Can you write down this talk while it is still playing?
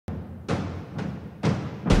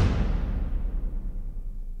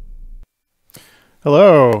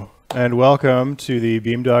Hello, and welcome to the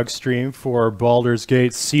Beamdog stream for Baldur's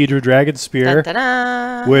Gate Siege of Dragonspear, Dun, dun,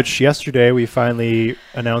 dun. which yesterday we finally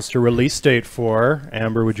announced a release date for.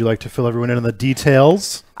 Amber, would you like to fill everyone in on the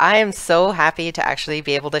details? I am so happy to actually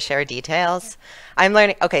be able to share details. I'm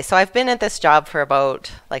learning. Okay, so I've been at this job for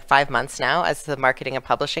about like 5 months now as the marketing and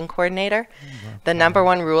publishing coordinator. The number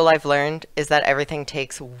one rule I've learned is that everything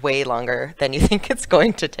takes way longer than you think it's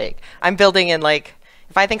going to take. I'm building in like,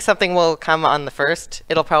 if I think something will come on the 1st,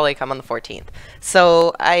 it'll probably come on the 14th.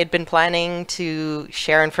 So I had been planning to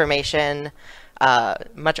share information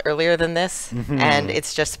much earlier than this, and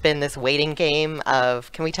it's just been this waiting game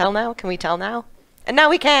of, can we tell now? Can we tell now? And now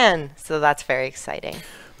we can! So that's very exciting.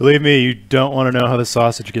 Believe me, you don't want to know how the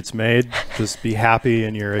sausage gets made. Just be happy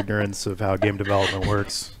in your ignorance of how game development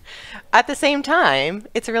works. At the same time,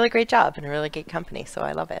 it's a really great job and a really great company, so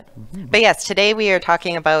I love it. But yes, today we are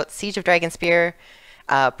talking about Siege of Dragonspear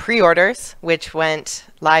pre-orders, which went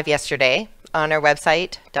live yesterday on our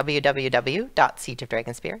website,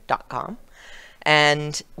 www.siegeofdragonspear.com.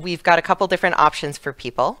 And we've got a couple different options for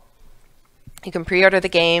people. You can pre-order the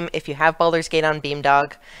game if you have Baldur's Gate on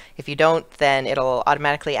Beamdog. If you don't, then it'll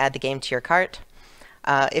automatically add the game to your cart.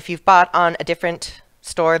 If you've bought on a different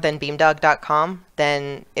store than beamdog.com,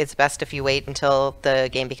 then it's best if you wait until the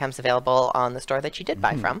game becomes available on the store that you did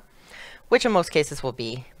buy from, which in most cases will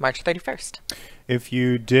be March 31st. If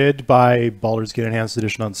you did buy Baldur's Gate Enhanced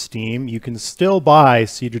Edition on Steam, you can still buy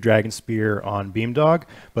Siege of Dragonspear on Beamdog,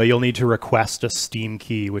 but you'll need to request a Steam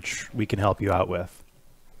key, which we can help you out with.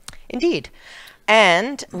 Indeed.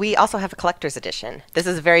 And we also have a collector's edition. This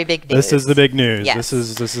is very big news. This is the big news. Yes.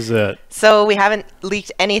 This is it. So we haven't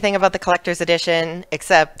leaked anything about the collector's edition,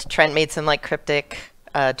 except Trent made some like cryptic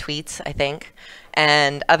tweets, I think.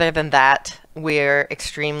 And other than that, we're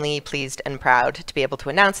extremely pleased and proud to be able to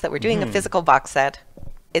announce that we're doing a physical box set.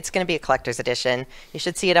 It's going to be a collector's edition. You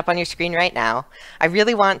should see it up on your screen right now. I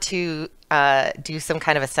really want to do some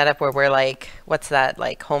kind of a setup where we're like, what's that,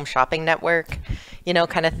 like home shopping network, you know,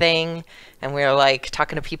 kind of thing. And we're like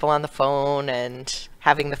talking to people on the phone and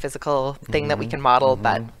having the physical thing that we can model,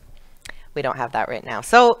 but we don't have that right now.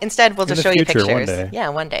 So instead, we'll just show you pictures. One day. Yeah,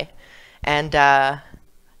 one day. And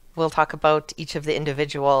we'll talk about each of the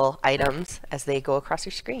individual items as they go across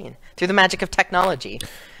your screen through the magic of technology.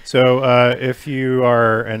 So if you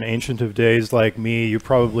are an ancient of days like me, you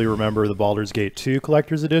probably remember the Baldur's Gate 2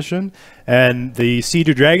 Collector's Edition. And the Siege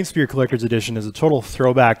of Dragonspear Collector's Edition is a total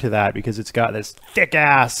throwback to that because it's got this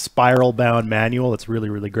thick-ass spiral-bound manual. It's really,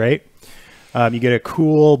 really great. You get a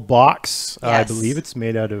cool box. Yes. I believe it's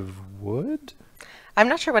made out of wood? I'm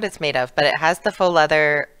not sure what it's made of, but it has the faux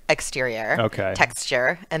leather exterior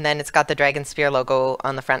texture, and then it's got the Dragonspear logo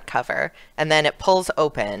on the front cover, and then it pulls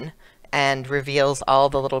open and reveals all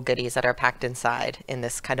the little goodies that are packed inside in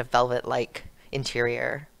this kind of velvet-like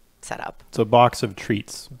interior setup. It's a box of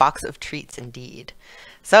treats. Box of treats, indeed.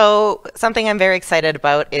 So something I'm very excited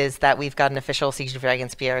about is that we've got an official Siege of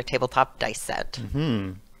Dragonspear tabletop dice set.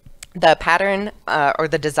 The pattern or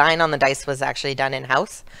the design on the dice was actually done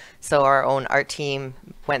in-house. So our own art team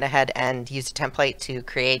went ahead and used a template to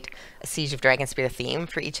create a Siege of Dragonspear theme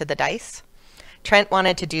for each of the dice. Trent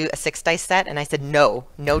wanted to do a 6-dice set, and I said, no,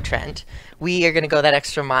 Trent. We are going to go that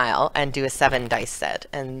extra mile and do a 7-dice set,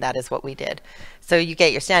 and that is what we did. So you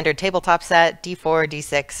get your standard tabletop set, D4,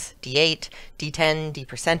 D6, D8, D10, D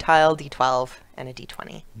percentile, D12, and a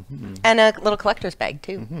D20. And a little collector's bag,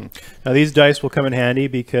 too. Now, these dice will come in handy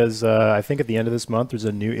because I think at the end of this month, there's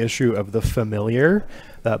a new issue of The Familiar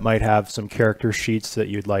that might have some character sheets that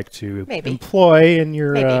you'd like to employ in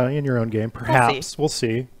your own game. Perhaps. We'll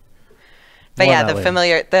see. But yeah, the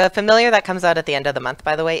familiar that comes out at the end of the month,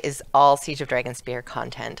 by the way, is all Siege of Dragonspear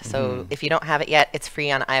content. So if you don't have it yet, it's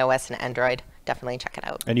free on iOS and Android. Definitely check it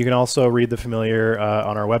out. And you can also read The Familiar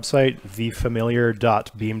on our website,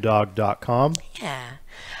 thefamiliar.beamdog.com. Yeah.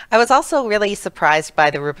 I was also really surprised by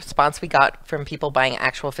the response we got from people buying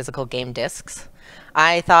actual physical game discs.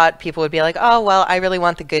 I thought people would be like, oh, well, I really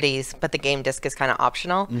want the goodies, but the game disc is kind of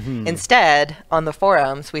optional. Instead, on the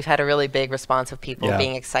forums, we've had a really big response of people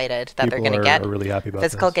being excited that they're going to get really happy about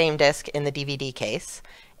physical game disc in the DVD case,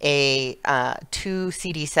 a 2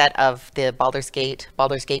 CD set of the Baldur's Gate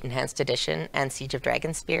Enhanced Edition, and Siege of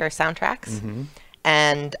Dragonspear soundtracks.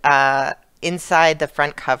 And inside the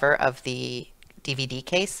front cover of the DVD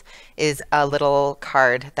case is a little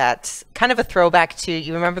card that's kind of a throwback to,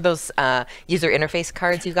 you remember those user interface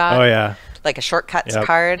cards you got? Oh yeah. Like a shortcuts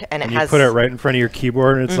card, and it has, you put it right in front of your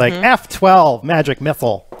keyboard, and it's like F12 Magic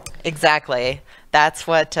Missile. Exactly. That's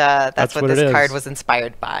what this card was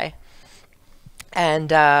inspired by. And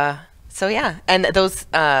so yeah, and those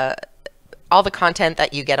all the content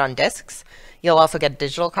that you get on discs you'll also get a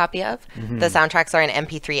digital copy of. The soundtracks are in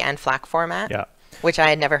MP3 and FLAC format. Yeah. Which I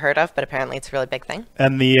had never heard of, but apparently it's a really big thing.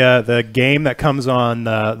 And the game that comes on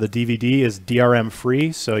the DVD is DRM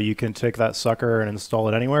free, so you can take that sucker and install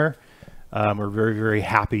it anywhere. We're very, very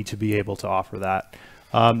happy to be able to offer that.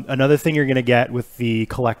 Another thing you're going to get with the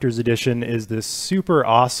collector's edition is this super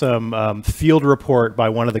awesome field report by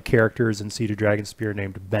one of the characters in Siege of Dragonspear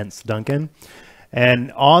named Bence Duncan.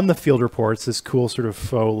 And on the field reports, this cool sort of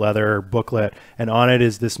faux leather booklet, and on it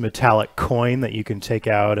is this metallic coin that you can take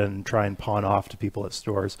out and try and pawn off to people at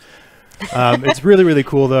stores. It's really, really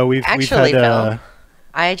cool, though. Actually, Phil,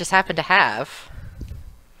 I just happen to have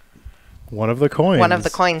one of the coins. One of the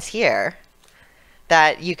coins here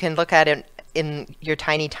that you can look at in your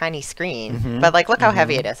tiny, tiny screen. But like, look how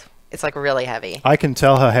heavy it is. It's like really heavy. I can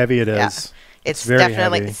tell how heavy it is. Yeah. It's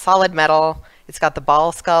definitely solid metal. It's got the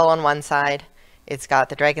ball skull on one side. It's got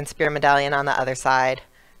the dragon spear medallion on the other side.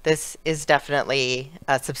 This is definitely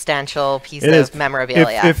a substantial piece of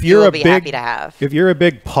memorabilia. If you're a big, happy to have. If you're a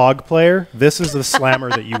big POG player, this is the slammer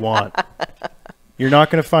that you want. You're not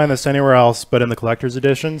going to find this anywhere else but in the collector's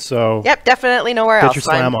edition. So yep, definitely nowhere else. Your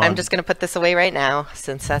slam on. I'm just going to put this away right now,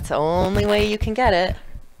 since that's the only way you can get it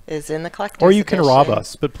is in the collector's Or you edition. can rob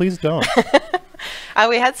us, but please don't.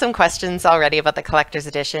 We had some questions already about the collector's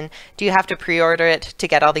edition. Do you have to pre-order it to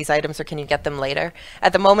get all these items, or can you get them later?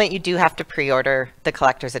 At the moment, you do have to pre-order the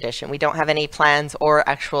collector's edition. We don't have any plans or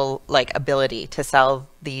actual ability to sell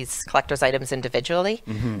these collector's items individually,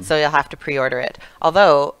 so you'll have to pre-order it.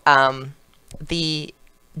 Although the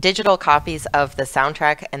digital copies of the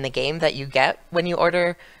soundtrack and the game that you get when you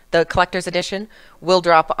order the collector's edition will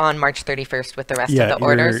drop on March 31st with the rest of the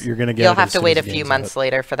orders. You're gonna get You'll have to wait a few months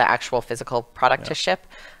later for the actual physical product to ship.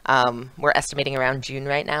 We're estimating around June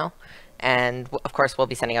right now. And of course, we'll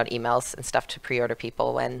be sending out emails and stuff to pre-order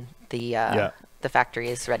people when the factory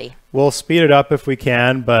is ready. We'll speed it up if we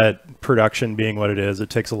can, but production being what it is, it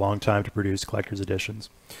takes a long time to produce collector's editions.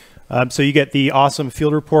 So you get the awesome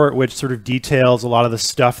field report, which sort of details a lot of the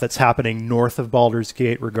stuff that's happening north of Baldur's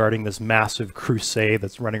Gate regarding this massive crusade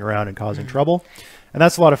that's running around and causing trouble. And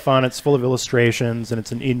that's a lot of fun. It's full of illustrations, and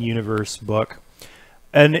it's an in-universe book.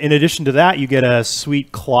 And in addition to that, you get a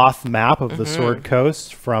sweet cloth map of the Sword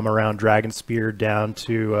Coast from around Dragonspear down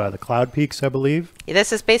to the Cloud Peaks, I believe.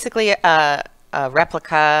 This is basically a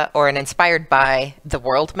replica or an inspired by the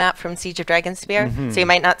world map from Siege of Dragonspear. So you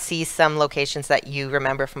might not see some locations that you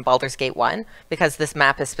remember from Baldur's Gate 1 because this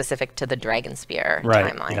map is specific to the Dragonspear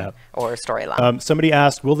timeline or storyline. Somebody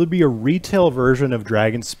asked, will there be a retail version of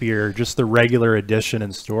Dragonspear, just the regular edition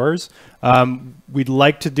in stores? We'd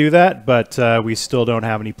like to do that, but we still don't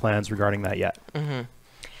have any plans regarding that yet.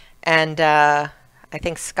 And I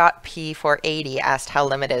think Scott P480 asked how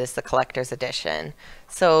limited is the collector's edition.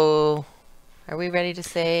 So are we ready to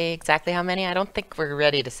say exactly how many? I don't think we're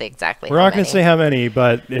ready to say exactly how many. We're not going to say how many,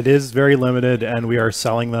 but it is very limited, and we are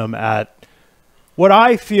selling them at what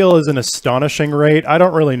I feel is an astonishing rate. I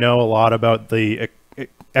don't really know a lot about the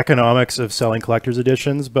economics of selling collector's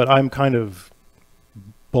editions, but I'm kind of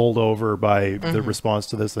bowled over by the response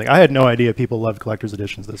to this thing. I had no idea people loved collector's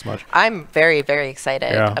editions this much. I'm very, very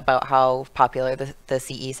excited about how popular the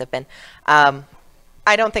CEs have been.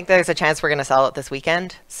 I don't think there's a chance we're going to sell it this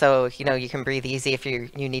weekend. So, you can breathe easy if you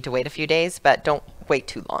need to wait a few days, but don't wait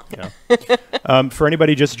too long. For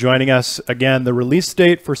anybody just joining us, again, the release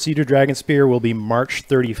date for Siege of Dragonspear will be March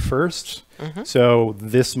 31st. So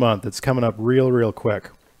this month, it's coming up real quick.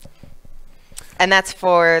 And that's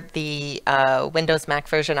for the Windows Mac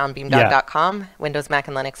version on Beamdog.com, Windows Mac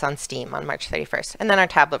and Linux on Steam on March 31st. And then our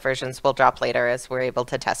tablet versions will drop later as we're able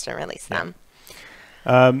to test and release them.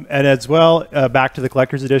 And as well, back to the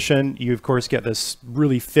collector's edition, you of course get this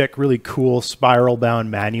really thick, really cool spiral-bound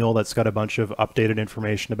manual that's got a bunch of updated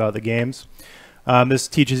information about the games. This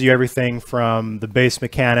teaches you everything from the base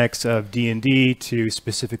mechanics of D&D to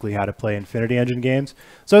specifically how to play Infinity Engine games.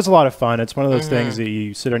 So it's a lot of fun. It's one of those things that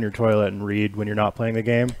you sit on your toilet and read when you're not playing the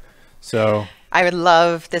game. So I would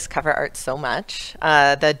love this cover art so much.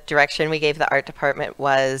 The direction we gave the art department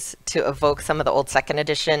was to evoke some of the old second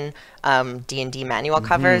edition D&D manual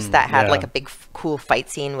covers that had like a big cool fight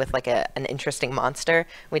scene with like an interesting monster.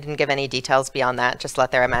 We didn't give any details beyond that, just let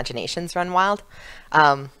their imaginations run wild.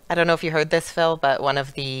 I don't know if you heard this, Phil, but one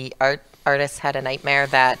of the artists had a nightmare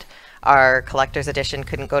that our collector's edition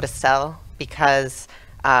couldn't go to sell because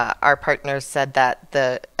our partners said that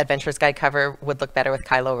the Adventurer's Guide cover would look better with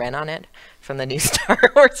Kylo Ren on it from the new Star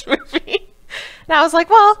Wars movie. And I was like,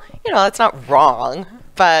 well, that's not wrong,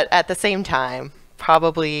 but at the same time,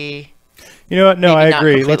 probably. You know what? No, I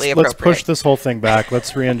agree. Let's push this whole thing back.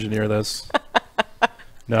 Let's re-engineer this.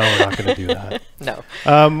 No, we're not going to do that. No.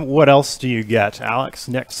 What else do you get, Alex?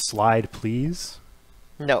 Next slide, please.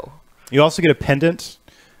 No. You also get a pendant.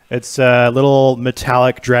 It's a little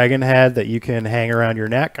metallic dragon head that you can hang around your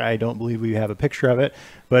neck. I don't believe we have a picture of it,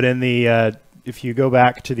 but in the if you go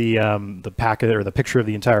back to the packet or the picture of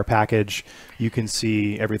the entire package, you can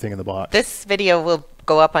see everything in the box. This video will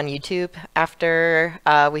go up on YouTube after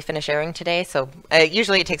we finish airing today. So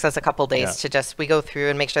usually it takes us a couple days to just, we go through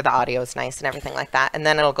and make sure the audio is nice and everything like that. And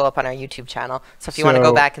then it'll go up on our YouTube channel. So if you want to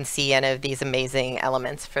go back and see any of these amazing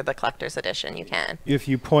elements for the collector's edition, you can. If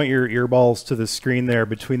you point your earballs to the screen there,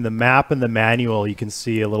 between the map and the manual, you can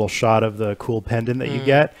see a little shot of the cool pendant that you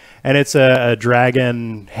get. And it's a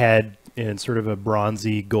dragon head in sort of a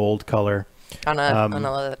bronzy gold color. On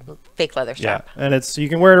a fake leather strap. Yeah, and you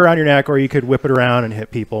can wear it around your neck, or you could whip it around and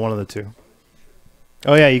hit people, one of the two.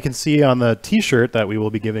 Oh yeah, you can see on the t-shirt that we will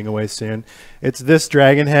be giving away soon, it's this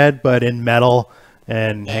dragon head, but in metal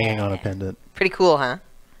and hanging on a pendant. Pretty cool, huh?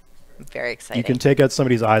 Very exciting. You can take out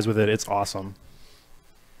somebody's eyes with it. It's awesome.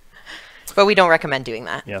 But we don't recommend doing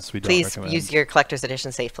that. Yes, we don't recommend. Please use your collector's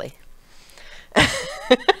edition safely.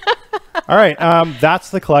 All right, that's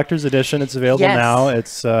the collector's edition. It's available now.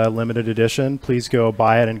 It's limited edition. Please go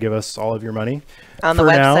buy it and give us all of your money. On the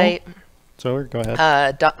website. So go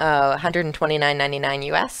ahead. $129.99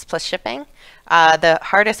 US plus shipping. The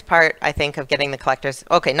hardest part, I think, of getting the collector's...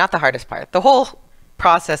 Okay, not the hardest part. The whole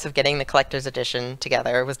process of getting the collector's edition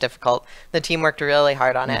together was difficult. The team worked really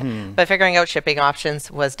hard on it. But figuring out shipping options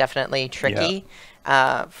was definitely tricky.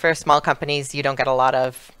 Yeah. For small companies, you don't get a lot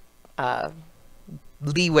of...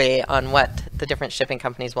 leeway on what the different shipping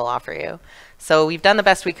companies will offer you. So we've done the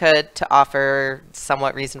best we could to offer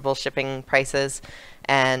somewhat reasonable shipping prices,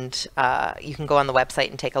 and you can go on the website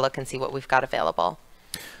and take a look and see what we've got available.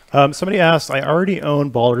 Somebody asked, I already own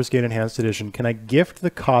Baldur's Gate Enhanced Edition. Can I gift the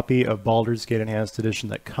copy of Baldur's Gate Enhanced Edition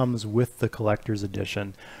that comes with the collector's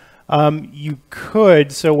edition? You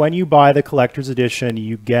could. So when you buy the collector's edition,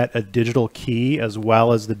 you get a digital key as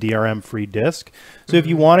well as the DRM free disc. So if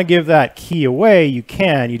you want to give that key away, you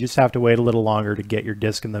can. You just have to wait a little longer to get your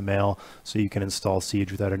disc in the mail so you can install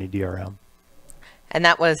Siege without any DRM. And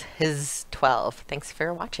that was his 12. Thanks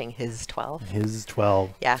for watching, his 12. His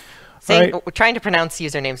 12. Yeah. Trying to pronounce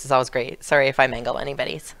usernames is always great. Sorry if I mangle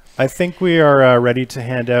anybody's. I think we are ready to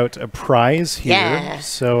hand out a prize here. Yeah.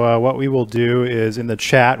 So what we will do is in the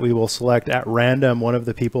chat, we will select at random one of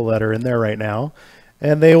the people that are in there right now,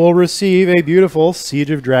 and they will receive a beautiful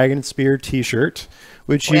Siege of Dragonspear t-shirt,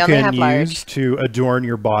 which you can use to adorn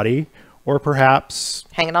your body, or perhaps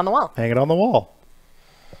hang it on the wall. Hang it on the wall.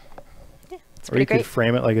 Yeah, it's or you could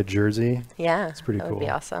frame it like a jersey. Yeah, it's pretty cool. That would be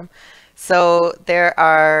awesome. So there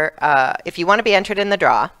are, if you want to be entered in the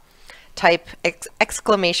draw, type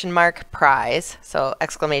exclamation mark prize, so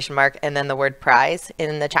exclamation mark and then the word prize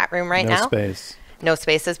in the chat room right now. No space. No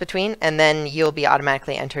spaces between, and then you'll be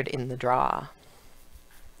automatically entered in the draw.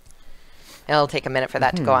 It'll take a minute for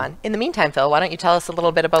that to go on. In the meantime, Phil, why don't you tell us a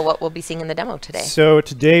little bit about what we'll be seeing in the demo today? So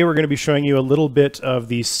today we're going to be showing you a little bit of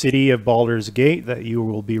the city of Baldur's Gate that you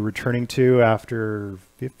will be returning to after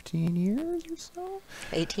 15 years or so?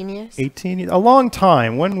 18 years? 18 years. A long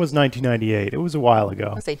time. When was 1998? It was a while ago.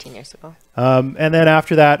 It was 18 years ago. And then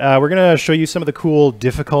after that, we're going to show you some of the cool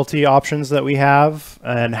difficulty options that we have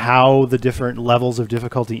and how the different levels of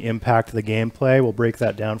difficulty impact the gameplay. We'll break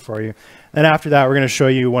that down for you. And after that, we're going to show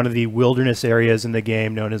you one of the wilderness areas in the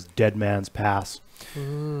game known as Dead Man's Pass.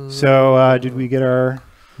 Ooh. So did we get our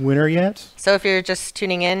winner yet? So if you're just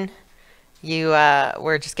tuning in,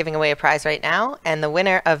 we're just giving away a prize right now, and the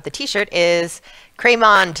winner of the t-shirt is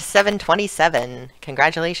Craymond727.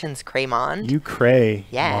 Congratulations, Craymond. You Cray.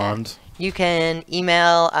 Yeah. Mond. You can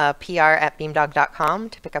email pr@beamdog.com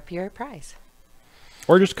to pick up your prize.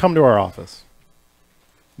 Or just come to our office.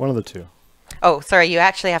 One of the two. Oh, sorry, you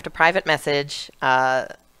actually have to private message on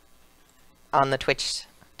the Twitch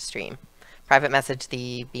stream. Private message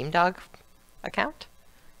the Beamdog account?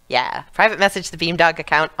 Yeah, private message the Beamdog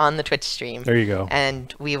account on the Twitch stream. There you go.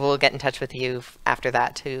 And we will get in touch with you after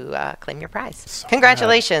that to claim your prize. So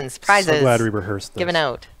Congratulations, prizes. So glad we rehearsed this. Given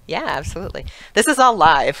out. Yeah, absolutely. This is all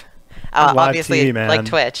live. Live obviously, TV, man. like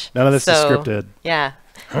Twitch. None of this is scripted. Yeah.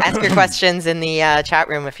 Ask your questions in the chat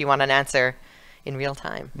room if you want an answer in real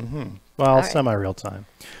time. Well, semi-real time.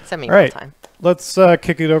 Semi-real time. Let's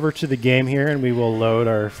kick it over to the game here, and we will load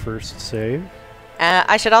our first save.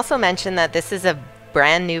 I should also mention that this is a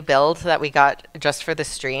brand new build that we got just for the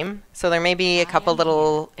stream. So there may be a couple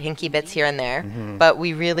little hinky bits here and there, but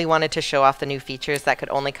we really wanted to show off the new features that could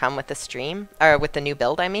only come with the stream, or with the new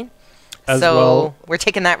build, I mean. So we're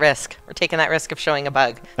taking that risk. We're taking that risk of showing a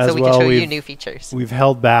bug so we can show you new features. We've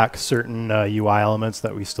held back certain UI elements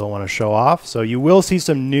that we still want to show off. So you will see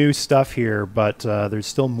some new stuff here, but there's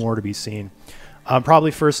still more to be seen.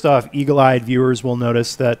 Probably first off, eagle-eyed viewers will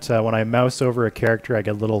notice that when I mouse over a character, I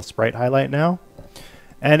get a little sprite highlight now.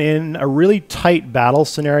 And in a really tight battle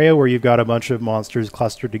scenario where you've got a bunch of monsters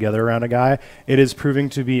clustered together around a guy, it is proving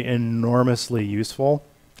to be enormously useful.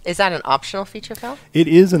 Is that an optional feature, Phil? It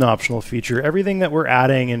is an optional feature. Everything that we're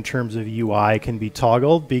adding in terms of UI can be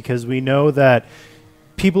toggled because we know that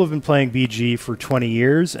people have been playing BG for 20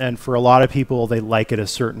 years, and for a lot of people, they like it a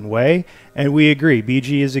certain way. And we agree,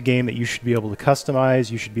 BG is a game that you should be able to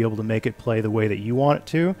customize. You should be able to make it play the way that you want it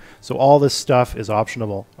to. So all this stuff is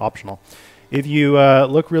optional. If you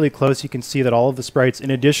look really close, you can see that all of the sprites, in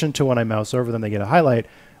addition to when I mouse over them, they get a highlight.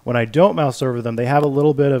 When I don't mouse over them, they have a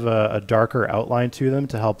little bit of a darker outline to them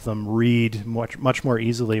to help them read much more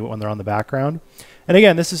easily when they're on the background. And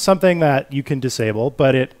again, this is something that you can disable,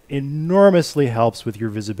 but it enormously helps with your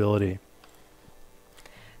visibility.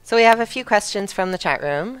 So we have a few questions from the chat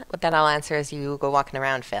room that I'll answer as you go walking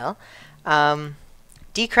around, Phil.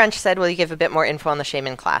 D-Crunch said, will you give a bit more info on the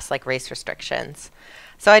Shaman class, like race restrictions?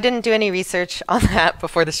 So I didn't do any research on that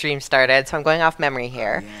before the stream started, so I'm going off memory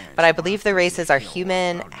here. But I believe the races are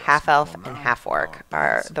human, half-elf, and half-orc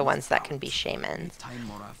are the ones that can be shamans.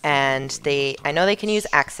 And I know they can use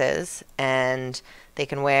axes, and they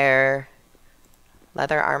can wear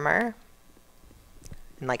leather armor,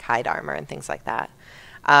 and like hide armor and things like that.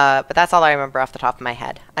 But that's all I remember off the top of my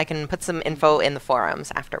head. I can put some info in the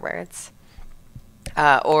forums afterwards.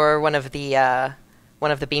 Or one of the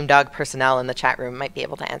Beamdog personnel in the chat room might be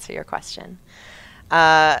able to answer your question.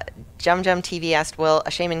 Jum TV asked, will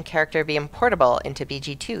a shaman character be importable into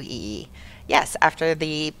BG2 EE? Yes, after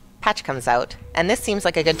the patch comes out. And this seems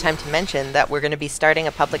like a good time to mention that we're going to be starting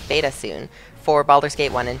a public beta soon for Baldur's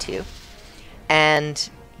Gate 1 and 2. And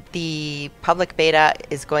the public beta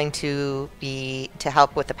is going to be to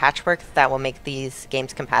help with the patchwork that will make these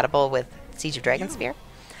games compatible with Siege of Dragonspear.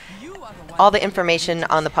 All the information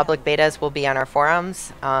on the public betas will be on our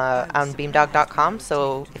forums on beamdog.com,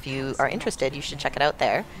 so if you are interested, you should check it out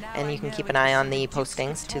there, and you can keep an eye on the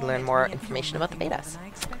postings to learn more information about the betas.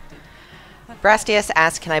 Brastius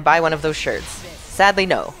asked, can I buy one of those shirts? Sadly,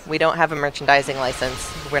 no. We don't have a merchandising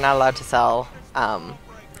license. We're not allowed to sell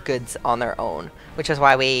goods on their own, which is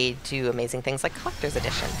why we do amazing things like Collector's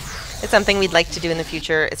Edition. It's something we'd like to do in the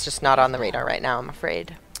future. It's just not on the radar right now, I'm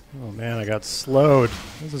afraid. Oh man, I got slowed.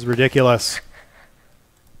 This is ridiculous.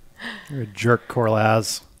 You're a jerk,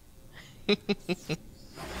 Corlaz. I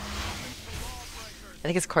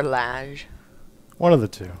think it's Corlage. One of the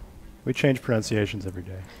two. We change pronunciations every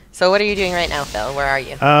day. So what are you doing right now, Phil? Where are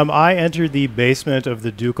you? I entered the basement of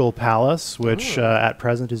the Ducal Palace, which at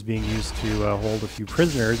present is being used to hold a few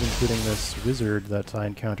prisoners, including this wizard that I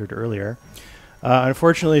encountered earlier.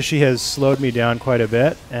 Unfortunately, she has slowed me down quite a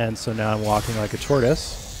bit, and so now I'm walking like a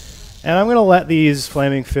tortoise. And I'm going to let these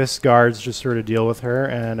Flaming Fist guards just sort of deal with her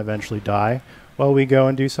and eventually die while we go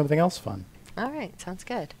and do something else fun. All right, sounds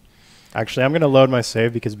good. Actually, I'm going to load my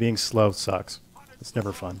save because being slow sucks. It's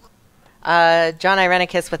never fun. John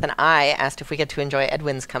Irenicus with an I asked if we get to enjoy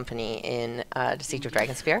Edwin's company in Siege of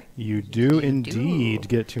Dragonspear. You do indeed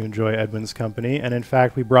get to enjoy Edwin's company. And in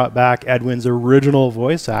fact, we brought back Edwin's original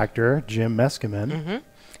voice actor, Jim Cummings.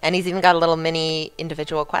 And he's even got a little mini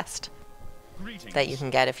individual quest that you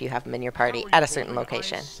can get if you have him in your party at a certain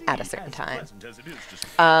location at a certain time.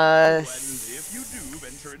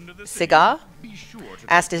 Siga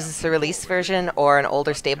asked, is this a release version or an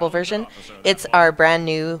older stable version? It's our brand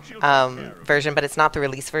new version, but it's not the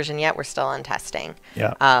release version yet. We're still on testing.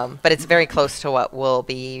 Yeah. But it's very close to what we'll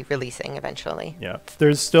be releasing eventually. Yeah.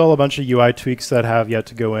 There's still a bunch of UI tweaks that have yet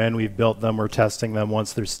to go in. We've built them. We're testing them.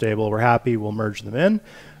 Once they're stable, we're happy. We'll merge them in.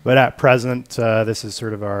 But at present, this is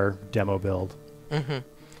sort of our demo build.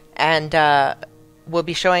 And we'll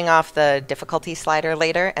be showing off the difficulty slider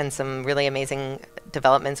later and some really amazing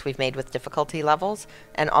developments we've made with difficulty levels,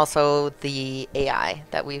 and also the AI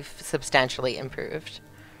that we've substantially improved.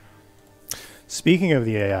 Speaking of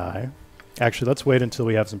the AI, actually, let's wait until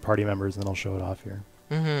we have some party members and then I'll show it off here.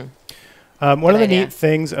 One of the neat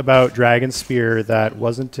things about Dragonspear that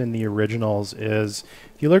wasn't in the originals is,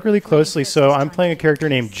 if you look really closely, so I'm playing a character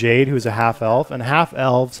named Jade who's a half-elf, and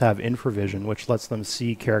half-elves have Infravision, which lets them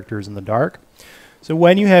see characters in the dark. So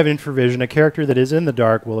when you have Infravision, a character that is in the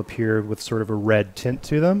dark will appear with sort of a red tint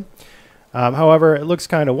to them. However, it looks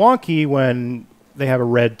kind of wonky when they have a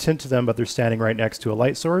red tint to them, but they're standing right next to a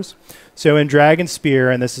light source. So in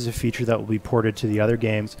Dragonspear, and this is a feature that will be ported to the other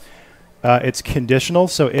games, It's conditional,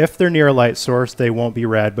 so if they're near a light source, they won't be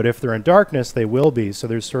red, but if they're in darkness, they will be. So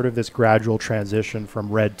there's sort of this gradual transition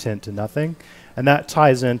from red tint to nothing, and that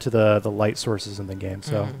ties into the light sources in the game.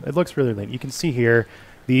 So it looks really neat. You can see here,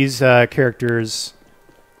 these characters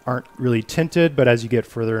aren't really tinted, but as you get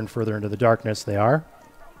further and further into the darkness, they are.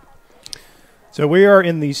 So we are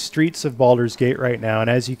in the streets of Baldur's Gate right now, and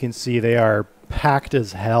as you can see, they are packed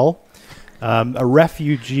as hell. A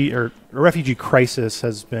refugee crisis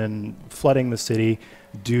has been flooding the city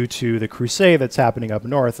due to the crusade that's happening up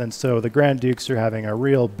north, and so the Grand Dukes are having a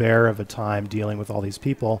real bear of a time dealing with all these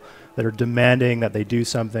people that are demanding that they do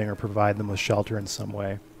something or provide them with shelter in some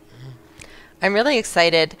way. I'm really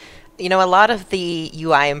excited. You know, a lot of the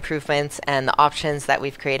UI improvements and the options that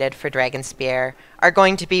we've created for Dragonspear are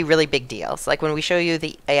going to be really big deals. Like when we show you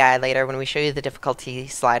the AI later, when we show you the difficulty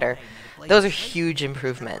slider, those are huge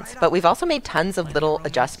improvements. But we've also made tons of little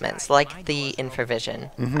adjustments, like the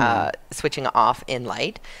Infravision switching off in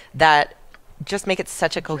light, that just make it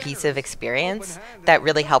such a cohesive experience that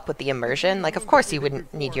really help with the immersion. Like, of course, you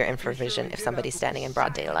wouldn't need your Infravision if somebody's standing in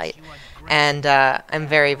broad daylight. And I'm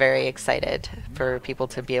very, very excited for people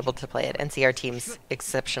to be able to play it and see our team's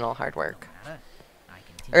exceptional hard work.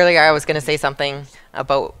 Earlier, I was going to say something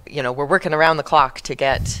about, you know, we're working around the clock to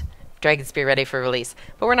get Dragonspear ready for release,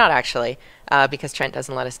 but we're not actually, because Trent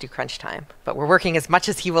doesn't let us do crunch time. But we're working as much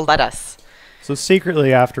as he will let us. So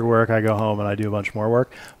secretly after work, I go home and I do a bunch more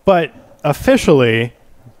work. But officially,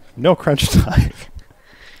 no crunch time.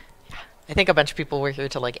 I think a bunch of people were here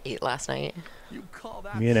till like 8 last night.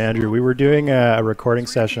 Me and Andrew, we were doing a recording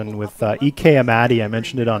session with E.K. Amadi. I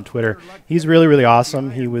mentioned it on Twitter. He's really, really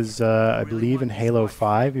awesome. He was, I believe, in Halo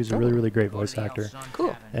 5. He was a really, really great voice actor.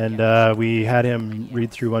 Cool. And we had him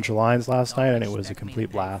read through a bunch of lines last night, and it was a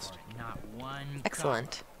complete blast.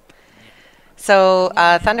 Excellent. So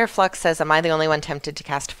Thunderflux says, am I the only one tempted to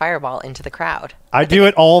cast Fireball into the crowd? I do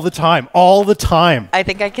it all the time. All the time. I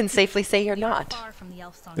think I can safely say you're not.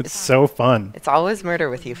 It's so fun. It's always murder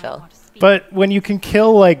with you, Phil. But when you can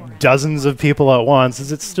kill like dozens of people at once,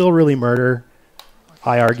 is it still really murder?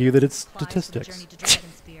 I argue that it's statistics.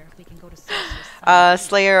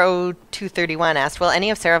 Slayer0231 asked, will any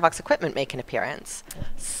of Saravok's equipment make an appearance?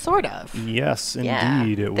 Sort of. Yes,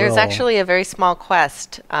 indeed, it will. There's actually a very small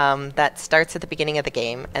quest that starts at the beginning of the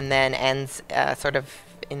game and then ends sort of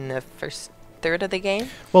in the first third of the game.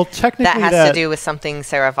 Well, technically that has to do with something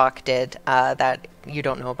Saravok did that you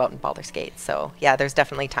don't know about in Baldur's Gate. So yeah, there's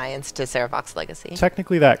definitely tie-ins to Saravok's legacy.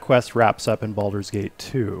 Technically that quest wraps up in Baldur's Gate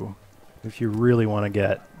 2, if you really want to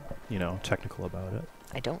get, you know, technical about it.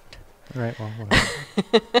 I don't. All right, well,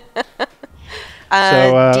 whatever.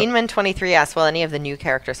 Deanman23 asks, will any of the new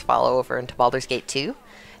characters follow over into Baldur's Gate 2?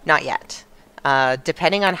 Not yet.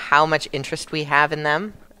 Depending on how much interest we have in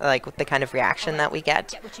them, like the kind of reaction that we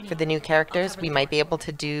get for the new characters, we might be able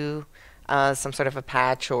to do some sort of a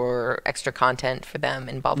patch or extra content for them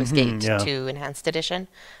in Baldur's Gate 2 Enhanced Edition.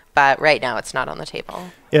 But right now, it's not on the table.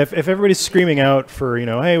 If everybody's screaming out for, you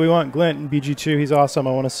know, hey, we want Glint in BG2, he's awesome,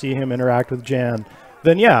 I want to see him interact with Jan,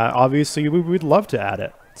 then yeah, obviously we'd love to add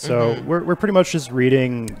it. So we're pretty much just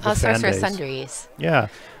reading the fan base. Sundries. Yeah.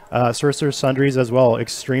 Sorcerer Sundries as well,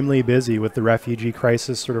 extremely busy with the refugee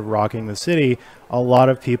crisis sort of rocking the city. A lot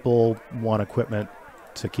of people want equipment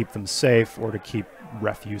to keep them safe or to keep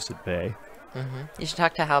refuse at bay. You should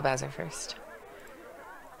talk to Halbazar first.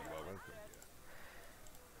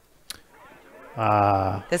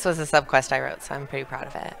 This was a sub-quest I wrote, so I'm pretty proud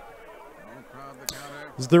of it.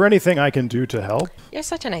 Is there anything I can do to help? You're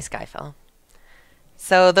such a nice guy, Phil.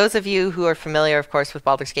 So those of you who are familiar, of course, with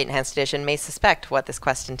Baldur's Gate Enhanced Edition may suspect what this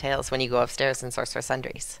quest entails when you go upstairs in Sorcerer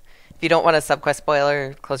Sundries. If you don't want a sub-quest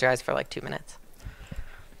spoiler, close your eyes for like 2 minutes.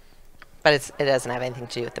 But it doesn't have anything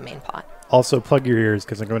to do with the main plot. Also, plug your ears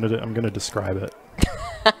because I'm going to describe it.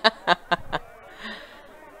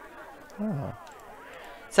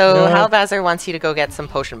 So Halbazar wants you to go get some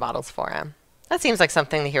potion bottles for him. That seems like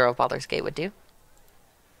something the hero of Baldur's Gate would do.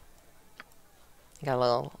 You got a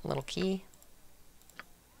little key.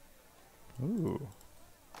 Ooh.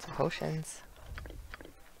 Some potions.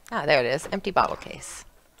 Ah, there it is. Empty bottle case.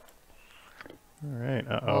 All right.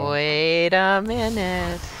 Uh-oh. Wait a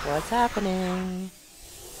minute. What's happening?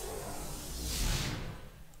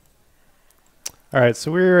 All right,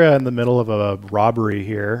 so we're in the middle of a robbery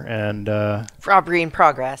here, and robbery in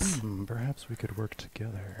progress. Perhaps we could work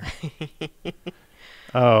together.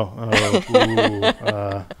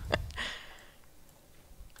 Ooh,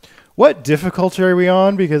 what difficulty are we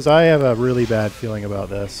on? Because I have a really bad feeling about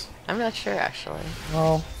this. I'm not sure, actually.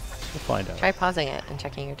 Well, we'll find out. Try pausing it and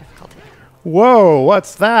checking your difficulty. Whoa,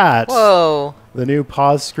 what's that? Whoa. The new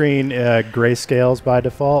pause screen grayscales by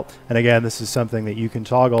default. And again, this is something that you can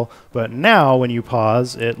toggle. But now when you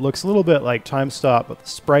pause, it looks a little bit like time stop, but the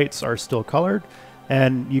sprites are still colored.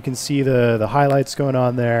 And you can see the highlights going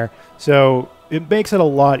on there. So it makes it a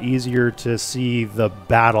lot easier to see the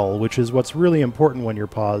battle, which is what's really important when you're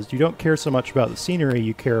paused. You don't care so much about the scenery,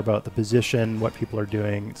 you care about the position, what people are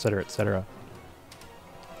doing, etc., etc.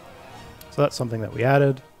 So that's something that we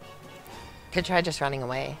added. Could try just running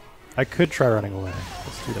away. I could try running away.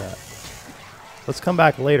 Let's do that. Let's come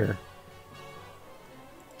back later.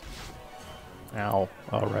 Ow.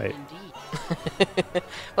 All right.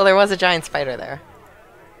 Well, there was a giant spider there.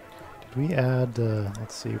 Did we add...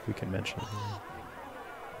 let's see if we can mention it here.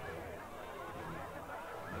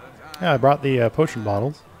 Yeah, I brought the potion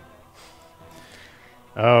bottles.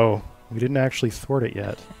 Oh, we didn't actually thwart it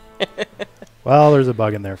yet. Well, there's a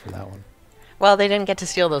bug in there for that one. Well, they didn't get to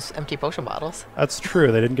steal those empty potion bottles. That's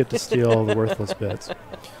true. They didn't get to steal the worthless bits.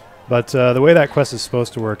 But the way that quest is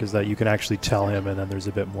supposed to work is that you can actually tell him, and then there's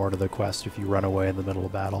a bit more to the quest if you run away in the middle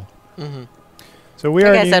of battle. Mm-hmm. So we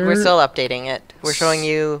like are I said, we're still updating it. We're showing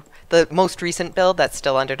you the most recent build that's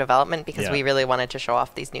still under development because we really wanted to show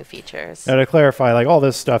off these new features. Now to clarify, like all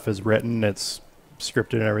this stuff is written, it's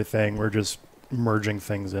scripted and everything. We're just merging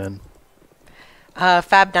things in.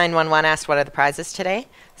 Fab911 asked what are the prizes today.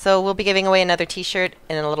 So we'll be giving away another t-shirt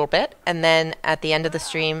in a little bit. And then at the end of the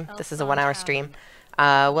stream, this is a 1-hour stream,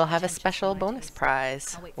 we'll have a special bonus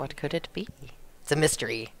prize. What could it be? It's a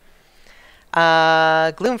mystery.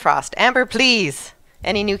 Gloomfrost. Amber, please.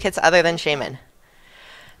 Any new kits other than Shaman?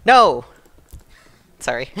 No.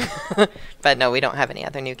 Sorry. But no, we don't have any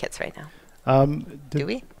other new kits right now. Do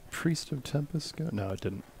we? Priest of Tempest go? No, it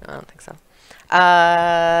didn't. I don't think so.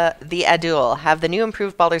 The Adul. Have the new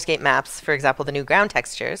improved Baldur's Gate maps, for example, the new ground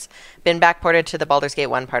textures, been backported to the Baldur's Gate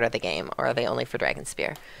 1 part of the game, or are they only for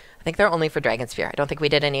Dragonspear? I think they're only for Dragonspear. I don't think we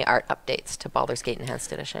did any art updates to Baldur's Gate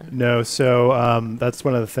Enhanced Edition. No, so that's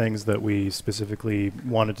one of the things that we specifically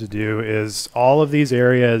wanted to do is all of these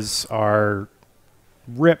areas are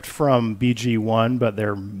ripped from BG1, but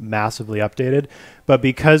they're massively updated. But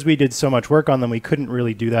because we did so much work on them, we couldn't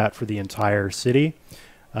really do that for the entire city.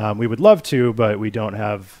 We would love to, but we don't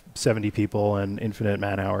have 70 people and infinite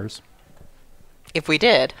man hours. If we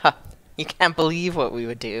did, you can't believe what we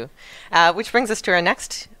would do. Which brings us to our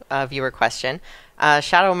next viewer question.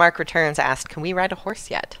 Shadow Mark Returns asked, can we ride a horse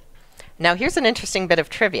yet? Now, here's an interesting bit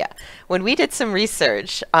of trivia. When we did some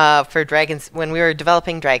research when we were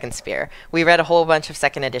developing Dragonspear, we read a whole bunch of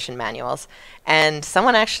 2nd edition manuals, and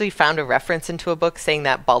someone actually found a reference into a book saying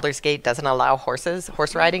that Baldur's Gate doesn't allow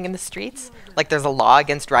horse riding in the streets. Like, there's a law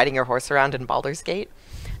against riding your horse around in Baldur's Gate.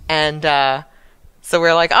 And so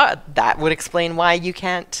we're like, that would explain why you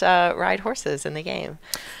can't ride horses in the game.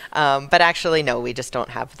 But actually, no, we just don't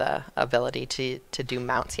have the ability to do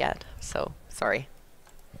mounts yet. So, sorry.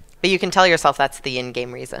 But you can tell yourself that's the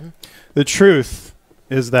in-game reason. The truth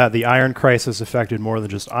is that the Iron Crisis affected more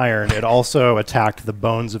than just iron. It also attacked the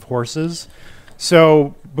bones of horses.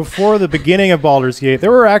 So before the beginning of Baldur's Gate,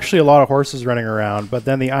 there were actually a lot of horses running around, but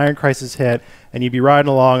then the Iron Crisis hit, and you'd be riding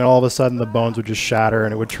along, and all of a sudden the bones would just shatter,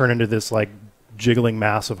 and it would turn into this like jiggling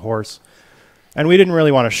mass of horse. And we didn't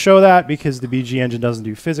really want to show that because the BG engine doesn't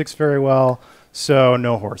do physics very well, so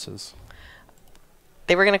no horses.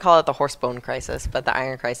 They were going to call it the Horsebone Crisis, but the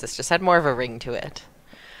Iron Crisis just had more of a ring to it.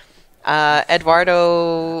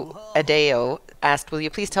 Eduardo Adeo asked, will you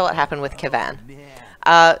please tell what happened with Kivan?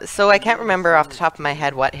 So I can't remember off the top of my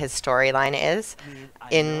head what his storyline is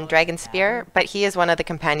in Dragonspear, but he is one of the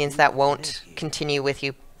companions that won't continue with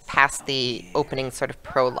you past the opening sort of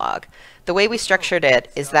prologue. The way we structured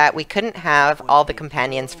it is that we couldn't have all the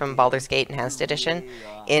companions from Baldur's Gate Enhanced Edition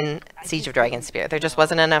in Siege of Dragonspear. There just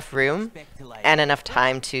wasn't enough room and enough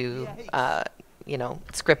time to, you know,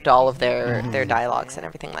 script all of their dialogues and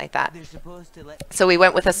everything like that. So we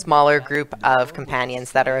went with a smaller group of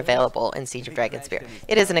companions that are available in Siege of Dragonspear.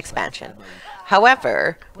 It is an expansion.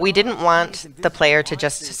 However, we didn't want the player to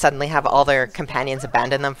just suddenly have all their companions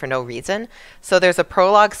abandon them for no reason. So there's a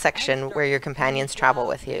prologue section where your companions travel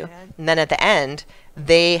with you. And then at the end,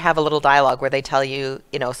 they have a little dialogue where they tell you,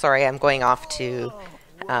 you know, sorry, I'm going off to,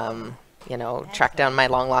 you know, track down my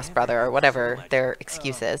long-lost brother or whatever their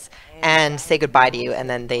excuse is, and say goodbye to you, and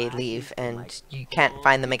then they leave, and you can't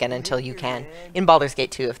find them again until you can in Baldur's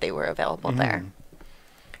Gate 2 if they were available there.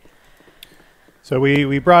 So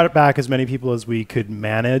we brought it back as many people as we could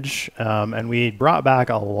manage, and we brought back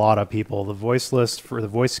a lot of people. The voice list for the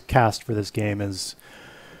voice cast for this game is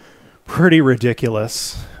pretty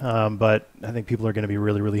ridiculous, but I think people are going to be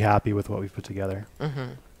really, really happy with what we've put together.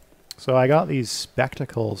 So I got these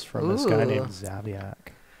spectacles from this guy named Zaviak.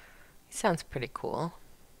 Sounds pretty cool.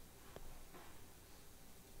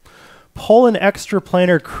 Pull an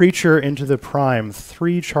extraplanar creature into the prime.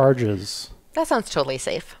 3 charges. That sounds totally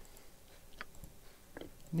safe.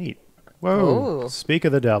 Neat. Whoa. Ooh. Speak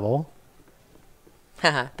of the devil.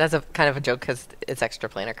 Haha, that's a kind of a joke because it's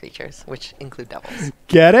extraplanar creatures, which include devils.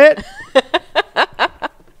 Get it?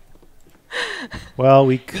 Well,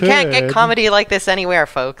 we could... You can't get comedy like this anywhere,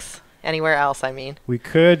 folks. Anywhere else, I mean. We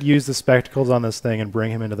could use the spectacles on this thing and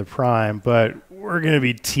bring him into the prime, but we're going to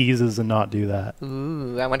be teases and not do that.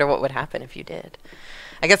 Ooh, I wonder what would happen if you did.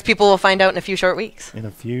 I guess people will find out in a few short weeks. In a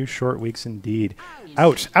few short weeks indeed.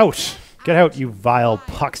 Out! Out! Get out, you vile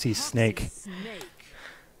poxy snake.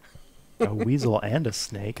 A weasel and a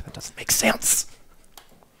snake? That doesn't make sense.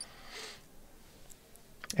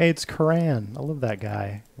 Hey, it's Karan. I love that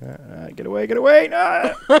guy. Get away, get away!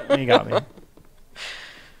 No! He got me.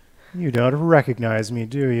 You don't recognize me,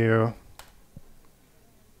 do you?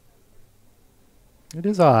 It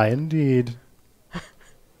is I, indeed.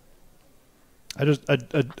 I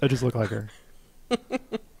just look like her.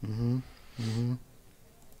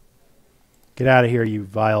 Get out of here, you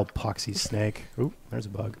vile poxy snake. Oop, there's a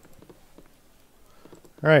bug.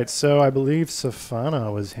 All right, so I believe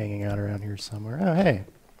Safana was hanging out around here somewhere. Oh, hey.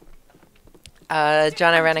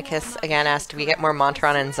 John Irenicus again asked, do we get more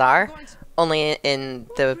Montron and Czar? Only in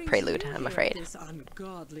the prelude, I'm afraid.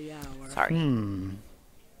 Sorry. And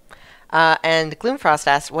Gloomfrost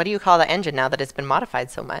asked, what do you call the engine now that it's been modified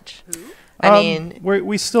so much? I mean...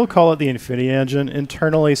 we still call it the Infinity Engine.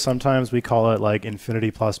 Internally, sometimes we call it like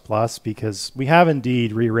Infinity++, because we have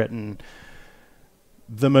indeed rewritten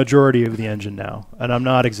the majority of the engine now. And I'm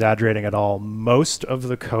not exaggerating at all. Most of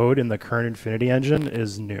the code in the current Infinity Engine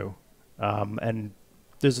is new. And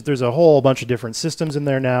there's a whole bunch of different systems in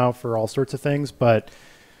there now for all sorts of things, but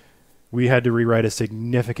we had to rewrite a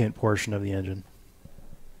significant portion of the engine.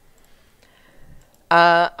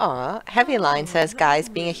 Heavy Line says, guys,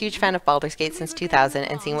 being a huge fan of Baldur's Gate since 2000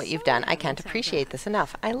 and seeing what you've done, I can't appreciate this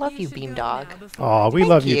enough. I love you, Beamdog. Oh, we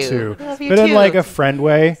love you too. Love you but too. in like a friend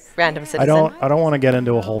way. Random citizen. I don't want to get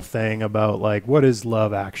into a whole thing about like what does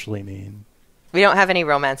love actually mean. We don't have any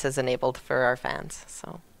romances enabled for our fans,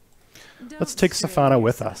 so. Let's take Safana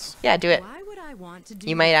with us. Yeah, do it.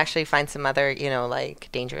 You might actually find some other, you know, like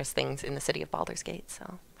dangerous things in the city of Baldur's Gate,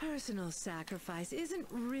 so. Personal sacrifice isn't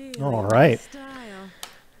really all right. style.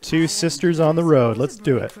 2 sisters on the road. Let's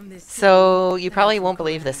do it. So you probably won't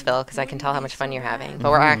believe this, Phil, because I can tell how much fun you're having.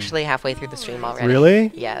 But we're actually halfway through the stream already.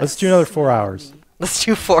 Really? Yes. Let's do another 4 hours. Let's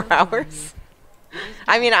do 4 hours.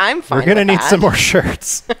 I mean, I'm fine. We're gonna with need that. some more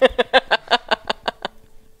shirts.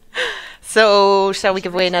 So shall we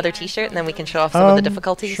give away another T-shirt and then we can show off some of the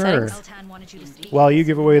difficulty sure. settings? While you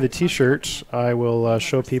give away the T-shirt, I will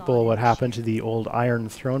show people what happened to the old Iron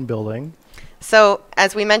Throne building. So,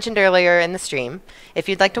 as we mentioned earlier in the stream, if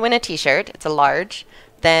you'd like to win a T-shirt, it's a large,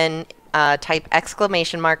 then type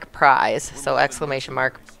 !prize. So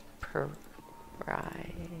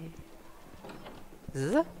 !prize.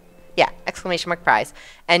 Yeah, !prize.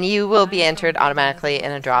 And you will be entered automatically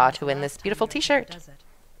in a draw to win this beautiful T-shirt.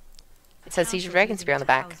 It says Siege of Dragonspear on the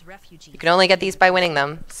back. You can only get these by winning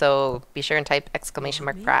them, so be sure and type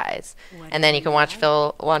 !prize. And then you can watch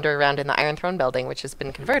Phil wander around in the Iron Throne building, which has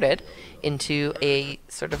been converted into a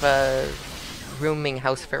sort of a rooming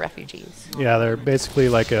house for refugees. Yeah, they're basically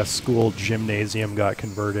like a school gymnasium got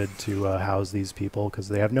converted to house these people because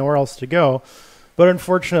they have nowhere else to go. But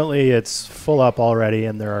unfortunately, it's full up already,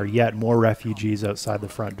 and there are yet more refugees outside the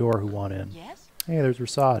front door who want in. Hey, there's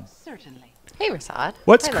Rasad. Hey, Rasad.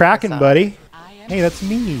 What's I love cracking, Rasad. buddy? Hey, that's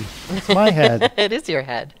me. That's my head. It is your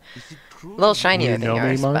head. A little shinier You than know me,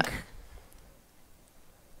 yours, monk? but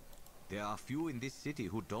There are few in this city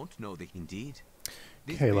who don't know the Indeed.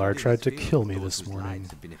 Kalar tried to kill me this morning.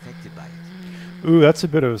 Have been affected by it. Ooh, that's a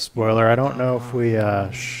bit of a spoiler. I don't know if we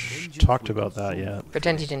talked about that yet.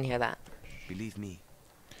 pretend you didn't hear that. Believe me.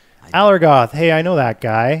 Allergoth. Hey, I know that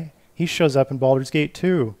guy. He shows up in Baldur's Gate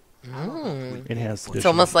 2. Enhanced edition. It's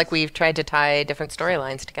almost like we've tried to tie different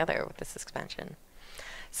storylines together with this expansion.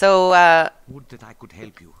 So Would that I could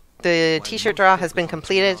help you. the T-shirt draw has been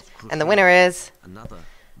completed, and the winner is Another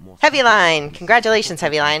more Heavy Line. Congratulations,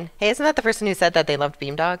 Heavy Line. Hey, isn't that the person who said that they loved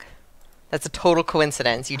Beamdog? That's a total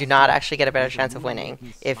coincidence. You do not actually get a better chance of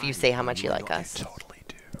winning if you say how much you like us. Totally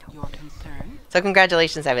do. Your concern? So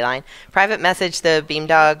congratulations, Heavy Line. Private message the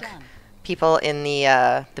Beamdog people in the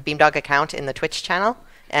Beamdog account in the Twitch channel,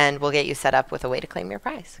 and we'll get you set up with a way to claim your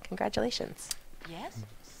prize. Congratulations. Yes,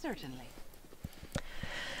 certainly.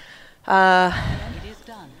 Hakaluka It is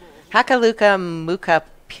done. Muka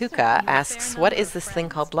Puka asks, what is this thing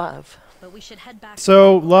called love?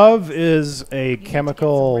 So love is a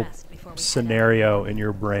chemical scenario in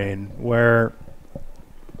your brain where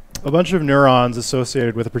a bunch of neurons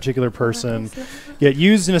associated with a particular person get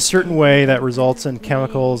used in a certain way that results in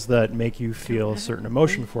chemicals that make you feel a certain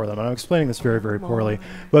emotion for them. And I'm explaining this very, very poorly.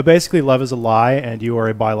 But basically, love is a lie, and you are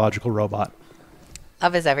a biological robot.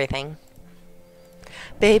 Love is everything.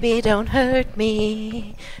 Baby, don't hurt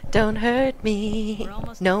me. Don't hurt me.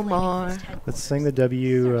 No more. Let's sing the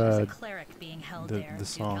the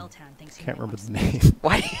song. Can't remember the name.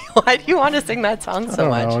 Why do you want to sing that song so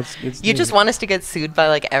much? It's You just want us to get sued by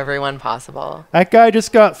like everyone possible. That guy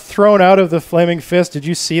just got thrown out of the flaming fist. Did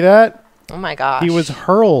you see that? Oh my gosh. He was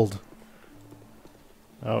hurled.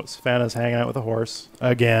 Oh, Savannah's hanging out with a horse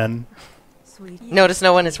again. Notice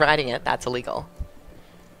no one is riding it. That's illegal.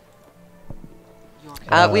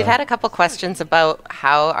 We've had a couple questions about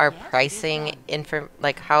how our pricing,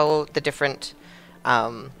 like how the different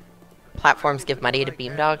platforms give money to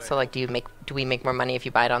Beamdog. So like, do we make more money if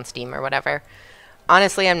you buy it on Steam or whatever?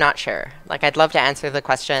 Honestly, I'm not sure. Like, I'd love to answer the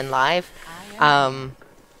question live.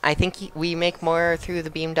 I think we make more through the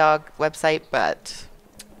Beamdog website, but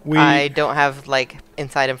I don't have like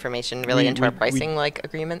inside information really into our pricing like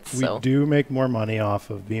agreements. We do make more money off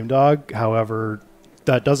of Beamdog. However,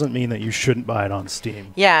 that doesn't mean that you shouldn't buy it on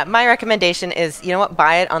Steam. Yeah, my recommendation is, you know what,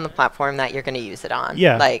 buy it on the platform that you're going to use it on.